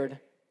prepared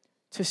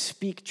to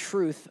speak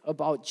truth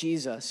about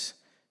Jesus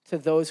to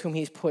those whom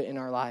he's put in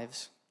our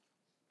lives.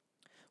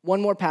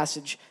 One more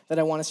passage that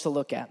I want us to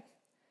look at.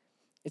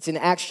 It's in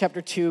Acts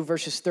chapter 2,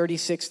 verses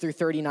 36 through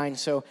 39.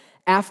 So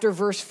after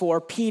verse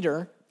 4,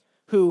 Peter,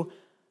 who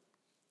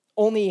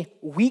only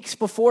weeks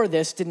before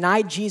this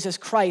denied Jesus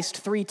Christ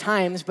 3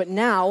 times, but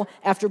now,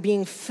 after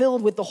being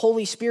filled with the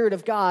Holy Spirit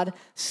of God,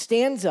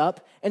 stands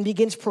up and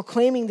begins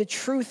proclaiming the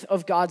truth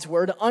of God's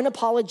word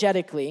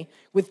unapologetically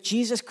with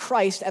Jesus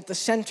Christ at the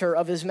center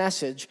of his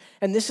message.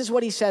 And this is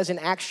what he says in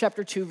Acts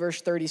chapter 2,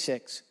 verse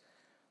 36.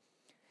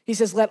 He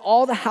says, let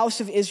all the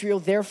house of Israel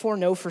therefore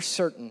know for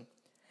certain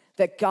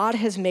that God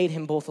has made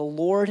him both a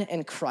Lord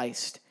and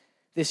Christ,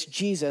 this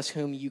Jesus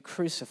whom you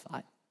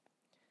crucified.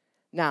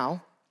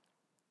 Now,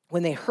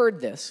 when they heard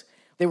this,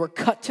 they were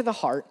cut to the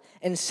heart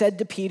and said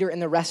to Peter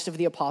and the rest of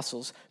the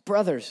apostles,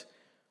 brothers,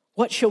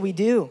 what shall we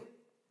do?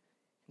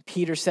 And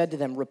Peter said to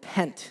them,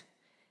 repent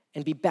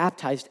and be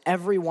baptized,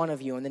 every one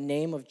of you, in the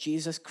name of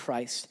Jesus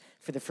Christ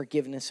for the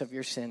forgiveness of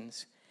your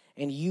sins.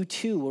 And you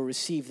too will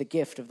receive the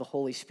gift of the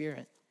Holy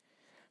Spirit.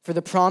 For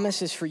the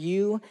promise is for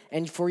you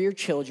and for your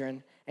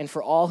children and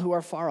for all who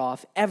are far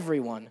off,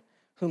 everyone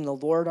whom the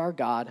Lord our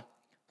God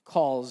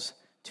calls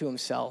to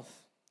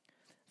himself.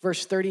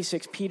 Verse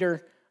 36,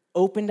 Peter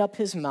opened up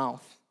his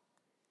mouth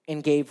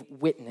and gave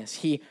witness.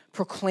 He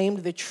proclaimed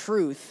the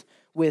truth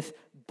with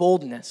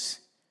boldness.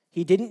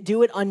 He didn't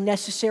do it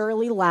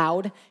unnecessarily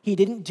loud. He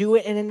didn't do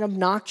it in an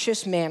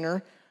obnoxious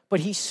manner,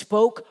 but he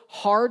spoke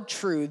hard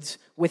truths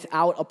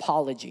without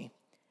apology,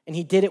 and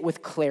he did it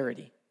with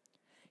clarity.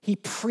 He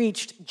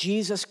preached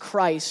Jesus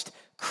Christ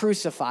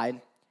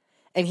crucified,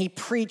 and he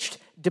preached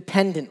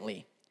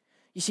dependently.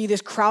 You see,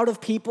 this crowd of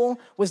people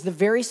was the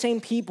very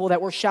same people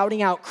that were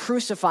shouting out,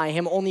 crucify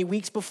him, only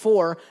weeks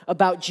before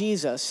about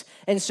Jesus.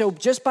 And so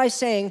just by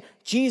saying,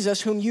 Jesus,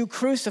 whom you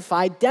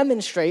crucified,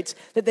 demonstrates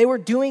that they were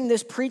doing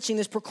this preaching,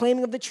 this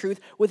proclaiming of the truth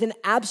with an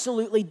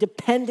absolutely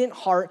dependent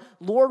heart.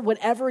 Lord,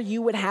 whatever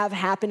you would have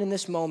happen in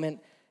this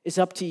moment is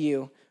up to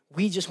you.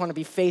 We just want to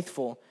be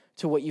faithful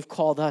to what you've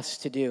called us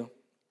to do.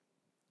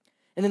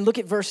 And then look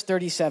at verse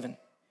 37. It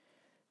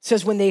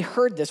says, when they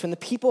heard this, when the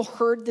people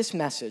heard this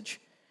message,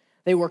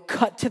 they were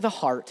cut to the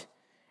heart,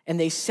 and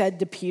they said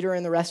to Peter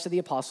and the rest of the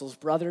apostles,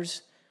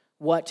 brothers,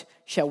 what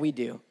shall we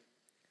do?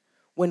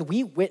 When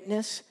we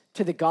witness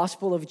to the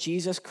gospel of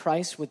Jesus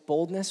Christ with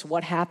boldness,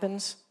 what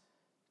happens?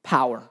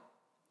 Power.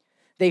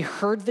 They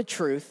heard the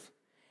truth,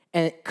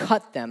 and it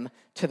cut them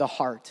to the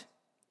heart.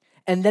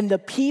 And then the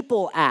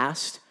people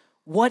asked,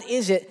 what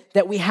is it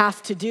that we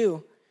have to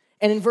do?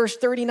 And in verse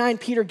 39,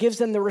 Peter gives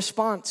them the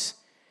response.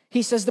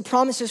 He says, the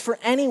promise is for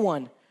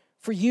anyone,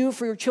 for you,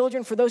 for your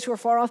children, for those who are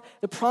far off.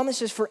 The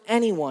promise is for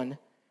anyone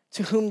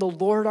to whom the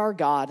Lord our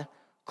God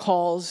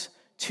calls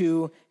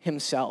to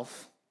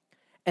himself.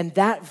 And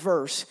that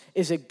verse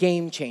is a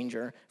game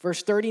changer.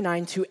 Verse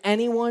 39, to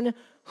anyone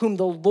whom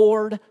the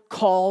Lord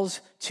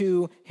calls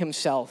to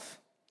himself.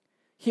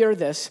 Hear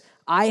this,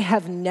 I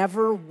have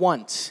never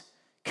once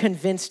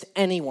convinced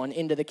anyone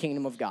into the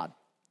kingdom of God.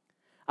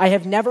 I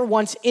have never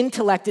once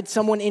intellected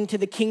someone into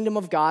the kingdom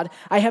of God.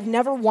 I have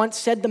never once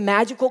said the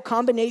magical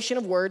combination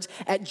of words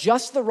at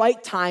just the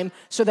right time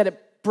so that it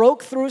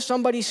broke through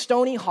somebody's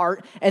stony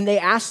heart and they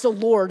asked the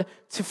Lord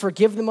to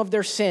forgive them of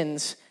their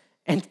sins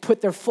and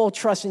put their full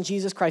trust in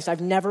Jesus Christ. I've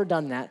never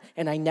done that,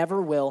 and I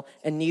never will,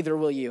 and neither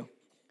will you.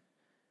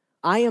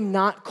 I am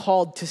not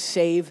called to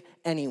save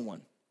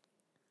anyone.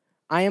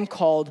 I am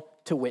called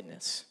to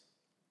witness.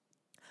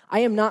 I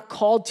am not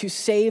called to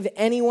save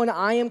anyone.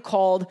 I am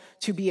called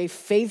to be a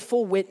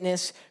faithful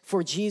witness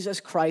for Jesus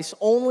Christ.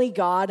 Only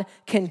God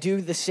can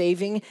do the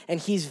saving, and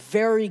he's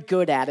very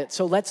good at it.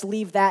 So let's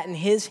leave that in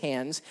his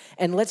hands,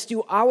 and let's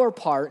do our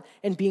part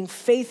in being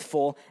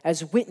faithful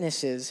as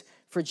witnesses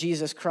for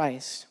Jesus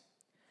Christ.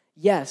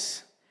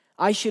 Yes,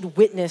 I should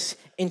witness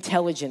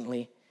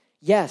intelligently.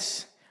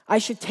 Yes, I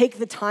should take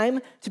the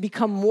time to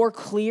become more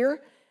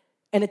clear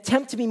and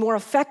attempt to be more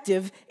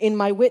effective in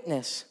my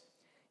witness.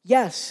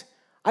 Yes,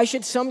 I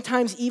should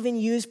sometimes even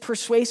use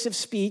persuasive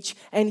speech,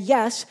 and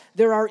yes,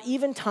 there are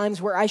even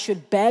times where I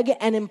should beg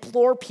and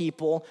implore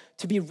people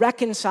to be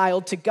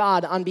reconciled to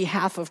God on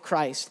behalf of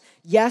Christ.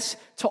 Yes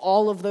to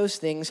all of those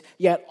things,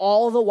 yet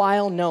all the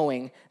while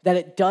knowing that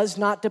it does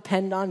not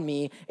depend on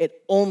me,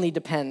 it only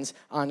depends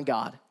on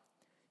God.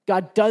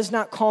 God does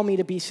not call me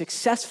to be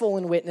successful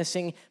in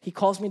witnessing, he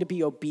calls me to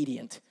be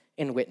obedient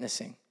in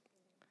witnessing.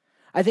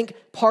 I think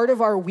part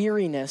of our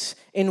weariness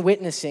in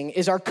witnessing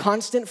is our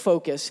constant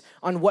focus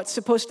on what's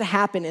supposed to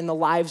happen in the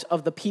lives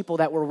of the people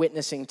that we're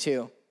witnessing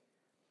to.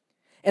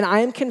 And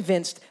I am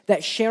convinced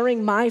that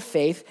sharing my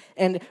faith,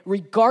 and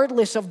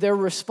regardless of their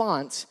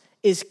response,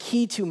 is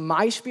key to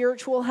my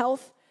spiritual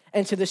health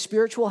and to the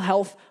spiritual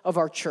health of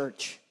our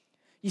church.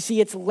 You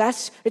see, it's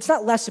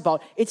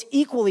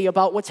equally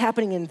about what's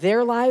happening in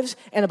their lives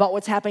and about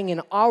what's happening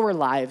in our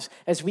lives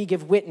as we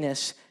give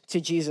witness to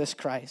Jesus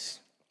Christ.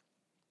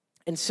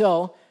 And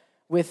so,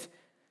 with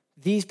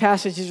these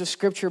passages of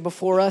Scripture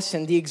before us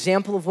and the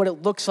example of what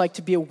it looks like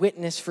to be a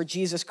witness for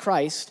Jesus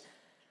Christ,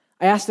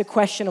 I ask the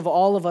question of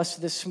all of us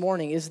this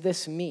morning, is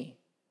this me?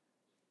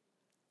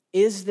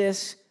 Is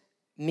this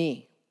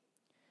me?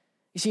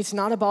 You see, it's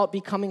not about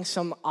becoming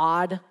some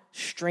odd,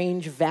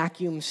 strange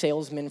vacuum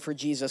salesman for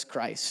Jesus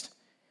Christ.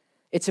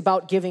 It's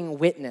about giving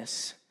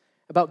witness,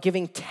 about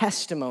giving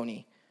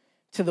testimony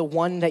to the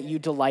one that you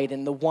delight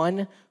in, the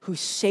one who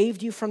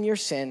saved you from your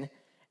sin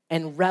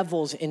and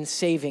revels in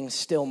saving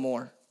still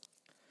more.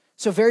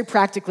 So very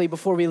practically,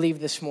 before we leave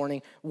this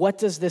morning, what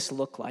does this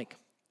look like?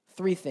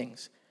 3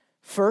 things.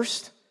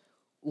 First,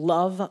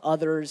 love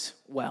others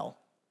well.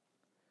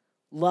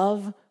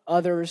 Love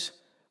others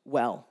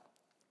well.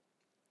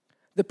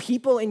 The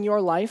people in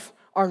your life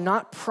are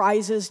not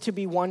prizes to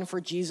be won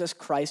for Jesus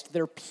Christ.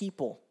 They're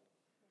people.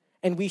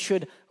 And we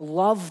should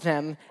love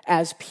them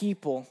as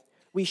people.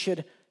 We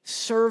should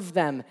serve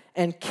them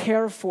and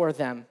care for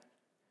them.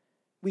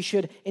 We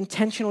should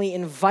intentionally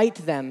invite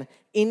them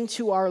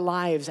into our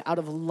lives out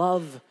of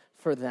love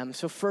for them.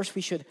 So first,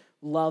 we should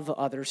love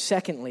others.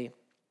 Secondly,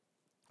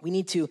 we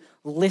need to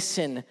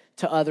listen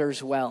to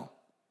others well.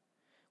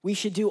 We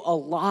should do a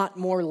lot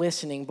more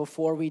listening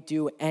before we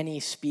do any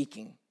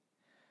speaking.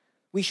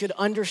 We should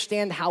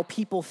understand how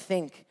people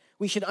think.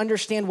 We should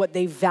understand what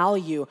they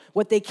value,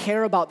 what they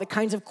care about, the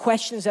kinds of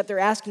questions that they're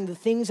asking, the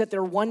things that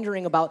they're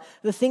wondering about,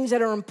 the things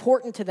that are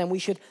important to them. We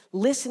should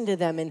listen to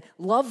them and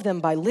love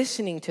them by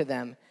listening to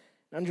them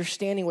and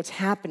understanding what's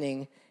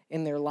happening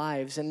in their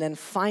lives. And then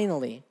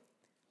finally,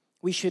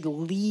 we should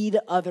lead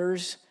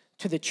others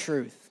to the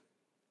truth.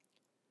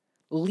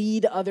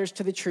 Lead others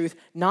to the truth,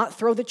 not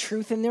throw the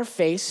truth in their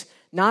face,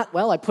 not,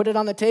 well, I put it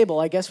on the table,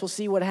 I guess we'll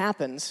see what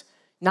happens.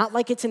 Not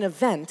like it's an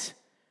event,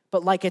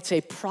 but like it's a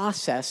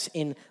process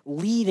in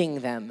leading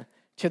them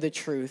to the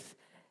truth.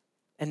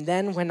 And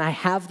then when I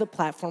have the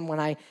platform, when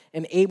I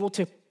am able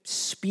to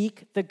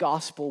speak the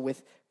gospel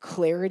with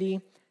clarity,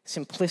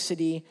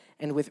 simplicity,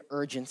 and with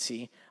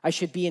urgency, I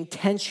should be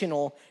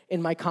intentional in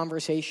my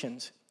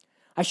conversations.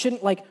 I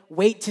shouldn't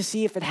wait to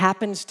see if it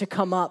happens to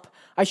come up.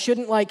 I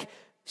shouldn't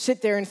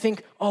sit there and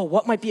think, oh,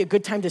 what might be a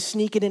good time to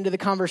sneak it into the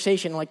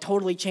conversation and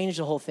totally change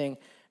the whole thing.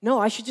 No,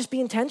 I should just be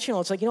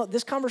intentional. It's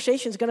this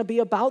conversation is going to be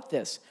about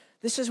this.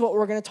 This is what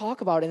we're going to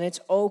talk about, and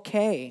it's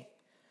okay.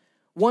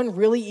 One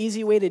really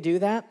easy way to do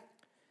that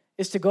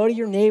is to go to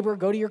your neighbor,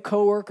 go to your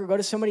coworker, go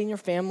to somebody in your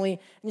family,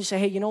 and just say,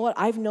 hey, you know what?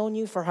 I've known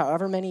you for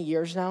however many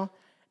years now,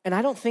 and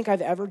I don't think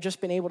I've ever just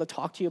been able to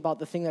talk to you about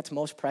the thing that's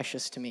most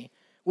precious to me.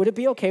 Would it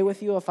be okay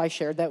with you if I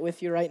shared that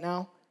with you right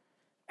now?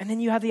 And then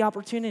you have the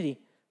opportunity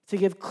to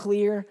give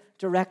clear,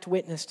 direct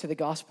witness to the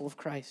gospel of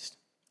Christ.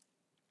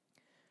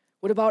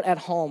 What about at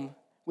home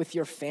with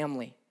your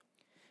family?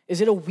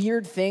 Is it a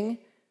weird thing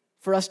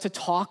for us to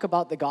talk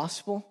about the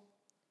gospel?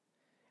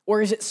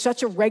 Or is it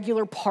such a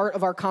regular part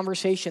of our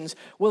conversations?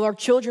 Will our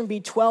children be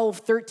 12,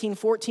 13,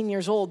 14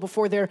 years old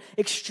before they're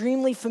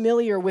extremely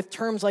familiar with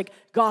terms like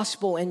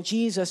gospel and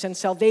Jesus and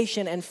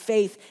salvation and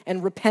faith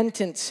and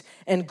repentance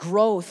and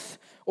growth?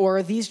 Or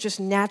are these just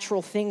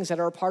natural things that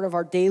are a part of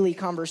our daily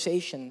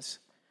conversations?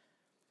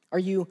 Are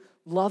you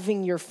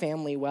loving your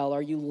family well?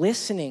 Are you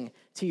listening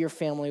to your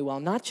family well?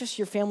 Not just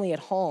your family at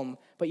home,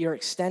 but your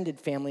extended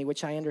family,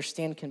 which I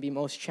understand can be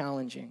most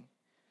challenging.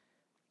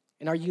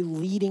 And are you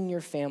leading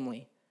your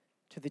family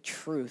to the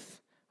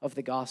truth of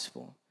the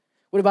gospel?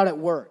 What about at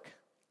work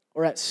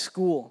or at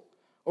school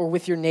or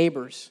with your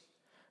neighbors?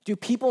 Do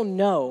people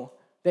know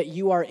that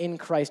you are in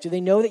Christ? Do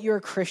they know that you're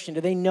a Christian?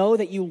 Do they know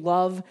that you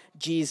love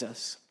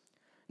Jesus?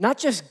 Not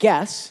just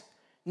guess,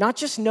 not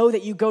just know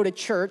that you go to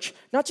church,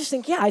 not just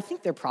think, yeah, I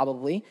think they're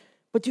probably,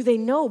 but do they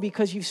know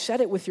because you've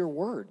said it with your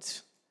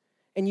words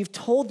and you've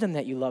told them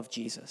that you love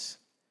Jesus?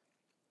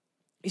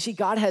 You see,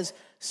 God has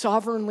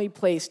sovereignly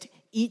placed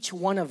each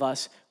one of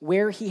us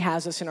where he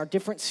has us in our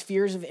different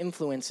spheres of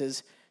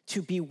influences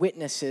to be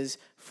witnesses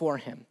for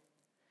him.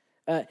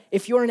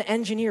 If you're an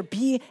engineer,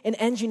 be an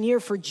engineer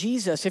for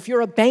Jesus. If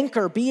you're a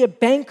banker, be a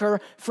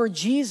banker for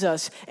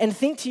Jesus. And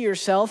think to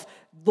yourself,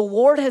 the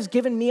Lord has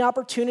given me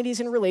opportunities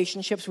and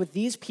relationships with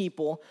these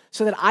people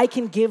so that I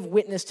can give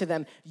witness to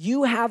them.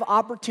 You have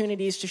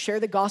opportunities to share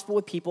the gospel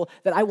with people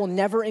that I will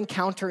never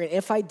encounter, and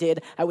if I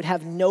did, I would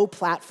have no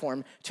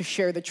platform to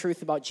share the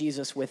truth about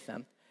Jesus with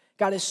them.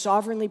 God has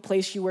sovereignly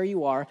placed you where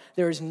you are.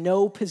 There is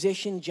no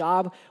position,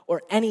 job,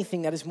 or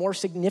anything that is more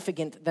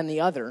significant than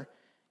the other.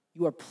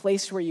 You are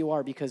placed where you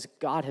are because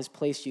God has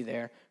placed you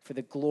there for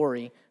the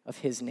glory of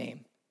his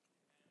name.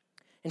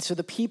 And so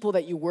the people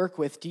that you work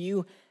with, do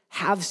you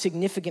have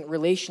significant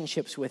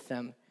relationships with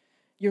them?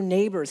 Your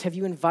neighbors, have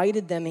you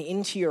invited them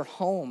into your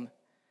home?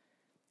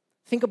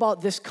 Think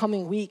about this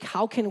coming week.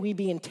 How can we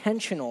be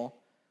intentional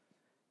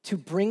to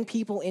bring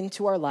people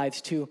into our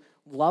lives, to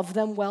love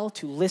them well,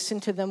 to listen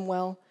to them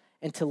well,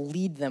 and to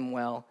lead them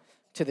well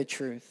to the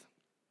truth?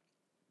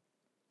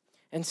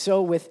 And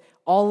so with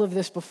all of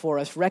this before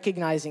us,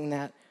 recognizing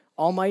that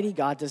Almighty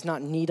God does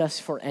not need us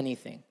for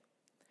anything,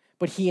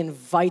 but he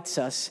invites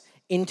us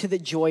into the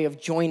joy of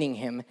joining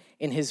him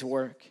in his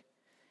work.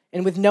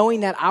 And with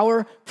knowing that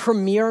our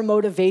premier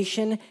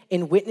motivation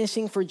in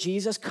witnessing for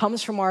Jesus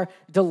comes from our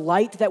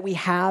delight that we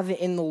have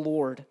in the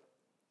Lord.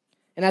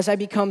 And as I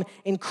become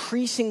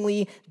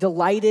increasingly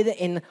delighted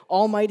in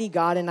Almighty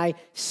God, and I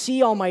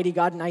see Almighty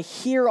God, and I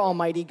hear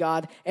Almighty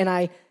God, and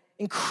I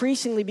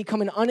increasingly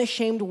become an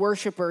unashamed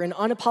worshiper and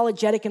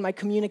unapologetic in my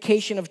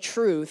communication of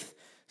truth,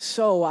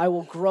 so I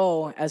will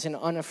grow as an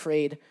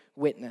unafraid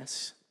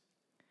witness.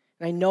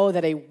 And I know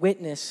that a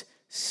witness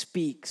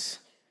speaks.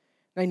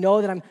 And I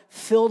know that I'm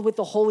filled with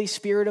the Holy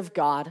Spirit of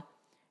God,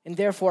 and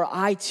therefore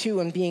I too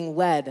am being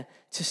led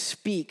to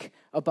speak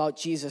about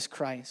Jesus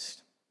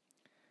Christ.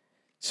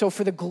 So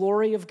for the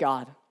glory of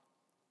God,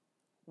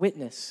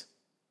 witness.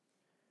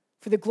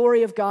 For the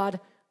glory of God,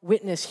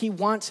 witness. He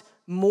wants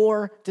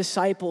more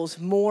disciples,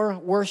 more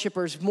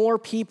worshipers, more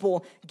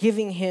people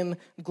giving him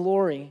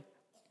glory.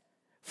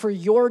 For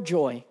your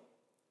joy,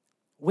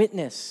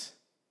 witness.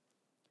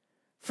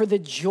 For the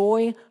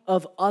joy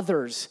of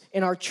others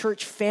in our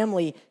church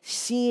family,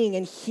 seeing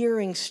and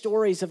hearing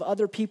stories of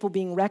other people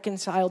being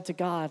reconciled to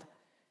God,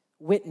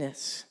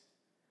 witness.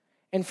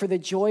 And for the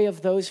joy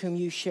of those whom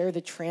you share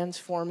the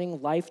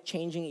transforming,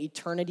 life-changing,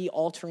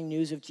 eternity-altering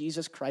news of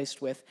Jesus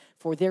Christ with,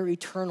 for their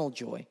eternal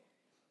joy,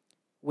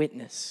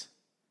 witness.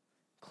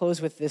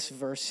 Close with this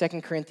verse,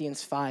 2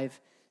 Corinthians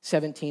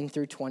 5:17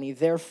 through 20.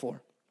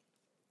 Therefore,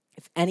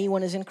 if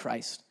anyone is in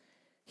Christ,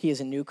 he is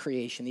a new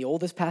creation. The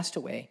old has passed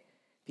away.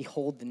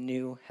 Behold, the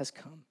new has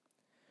come.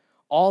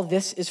 All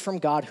this is from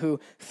God, who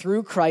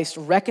through Christ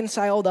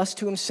reconciled us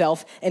to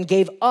himself and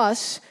gave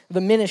us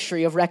the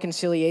ministry of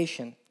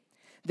reconciliation.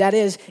 That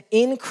is,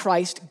 in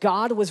Christ,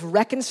 God was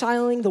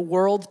reconciling the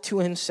world to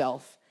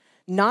himself,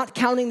 not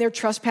counting their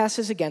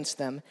trespasses against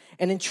them,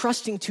 and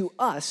entrusting to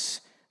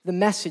us the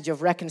message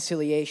of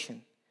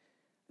reconciliation.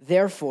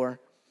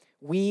 Therefore,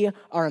 we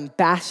are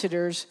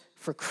ambassadors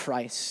for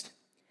Christ.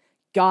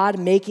 God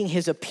making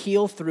his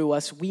appeal through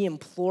us, we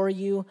implore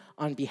you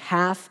on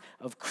behalf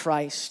of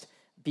Christ,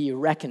 be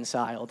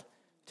reconciled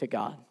to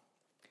God.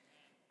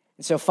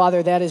 And so,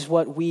 Father, that is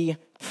what we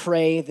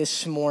pray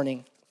this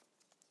morning.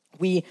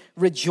 We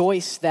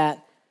rejoice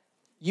that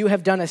you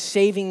have done a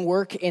saving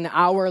work in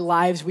our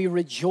lives. We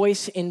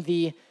rejoice in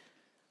the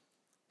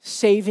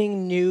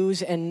saving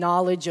news and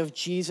knowledge of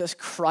Jesus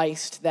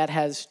Christ that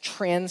has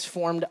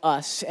transformed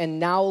us. And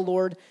now,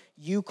 Lord,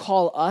 you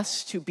call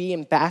us to be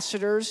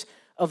ambassadors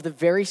of the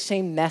very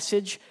same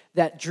message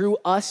that drew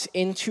us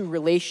into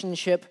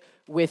relationship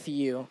with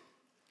you.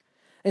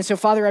 And so,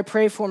 Father, I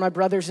pray for my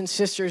brothers and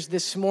sisters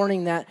this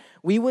morning that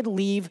we would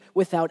leave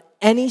without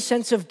any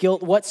sense of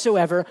guilt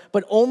whatsoever,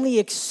 but only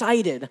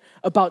excited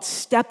about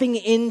stepping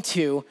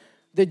into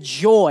the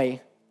joy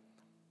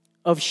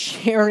of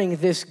sharing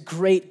this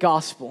great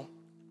gospel.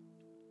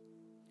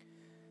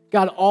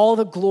 God, all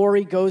the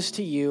glory goes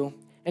to you,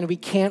 and we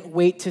can't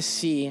wait to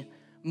see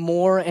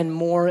more and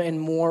more and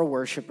more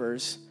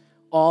worshipers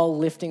all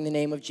lifting the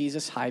name of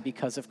Jesus high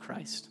because of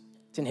Christ.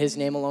 It's in his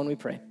name alone we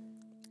pray.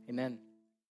 Amen.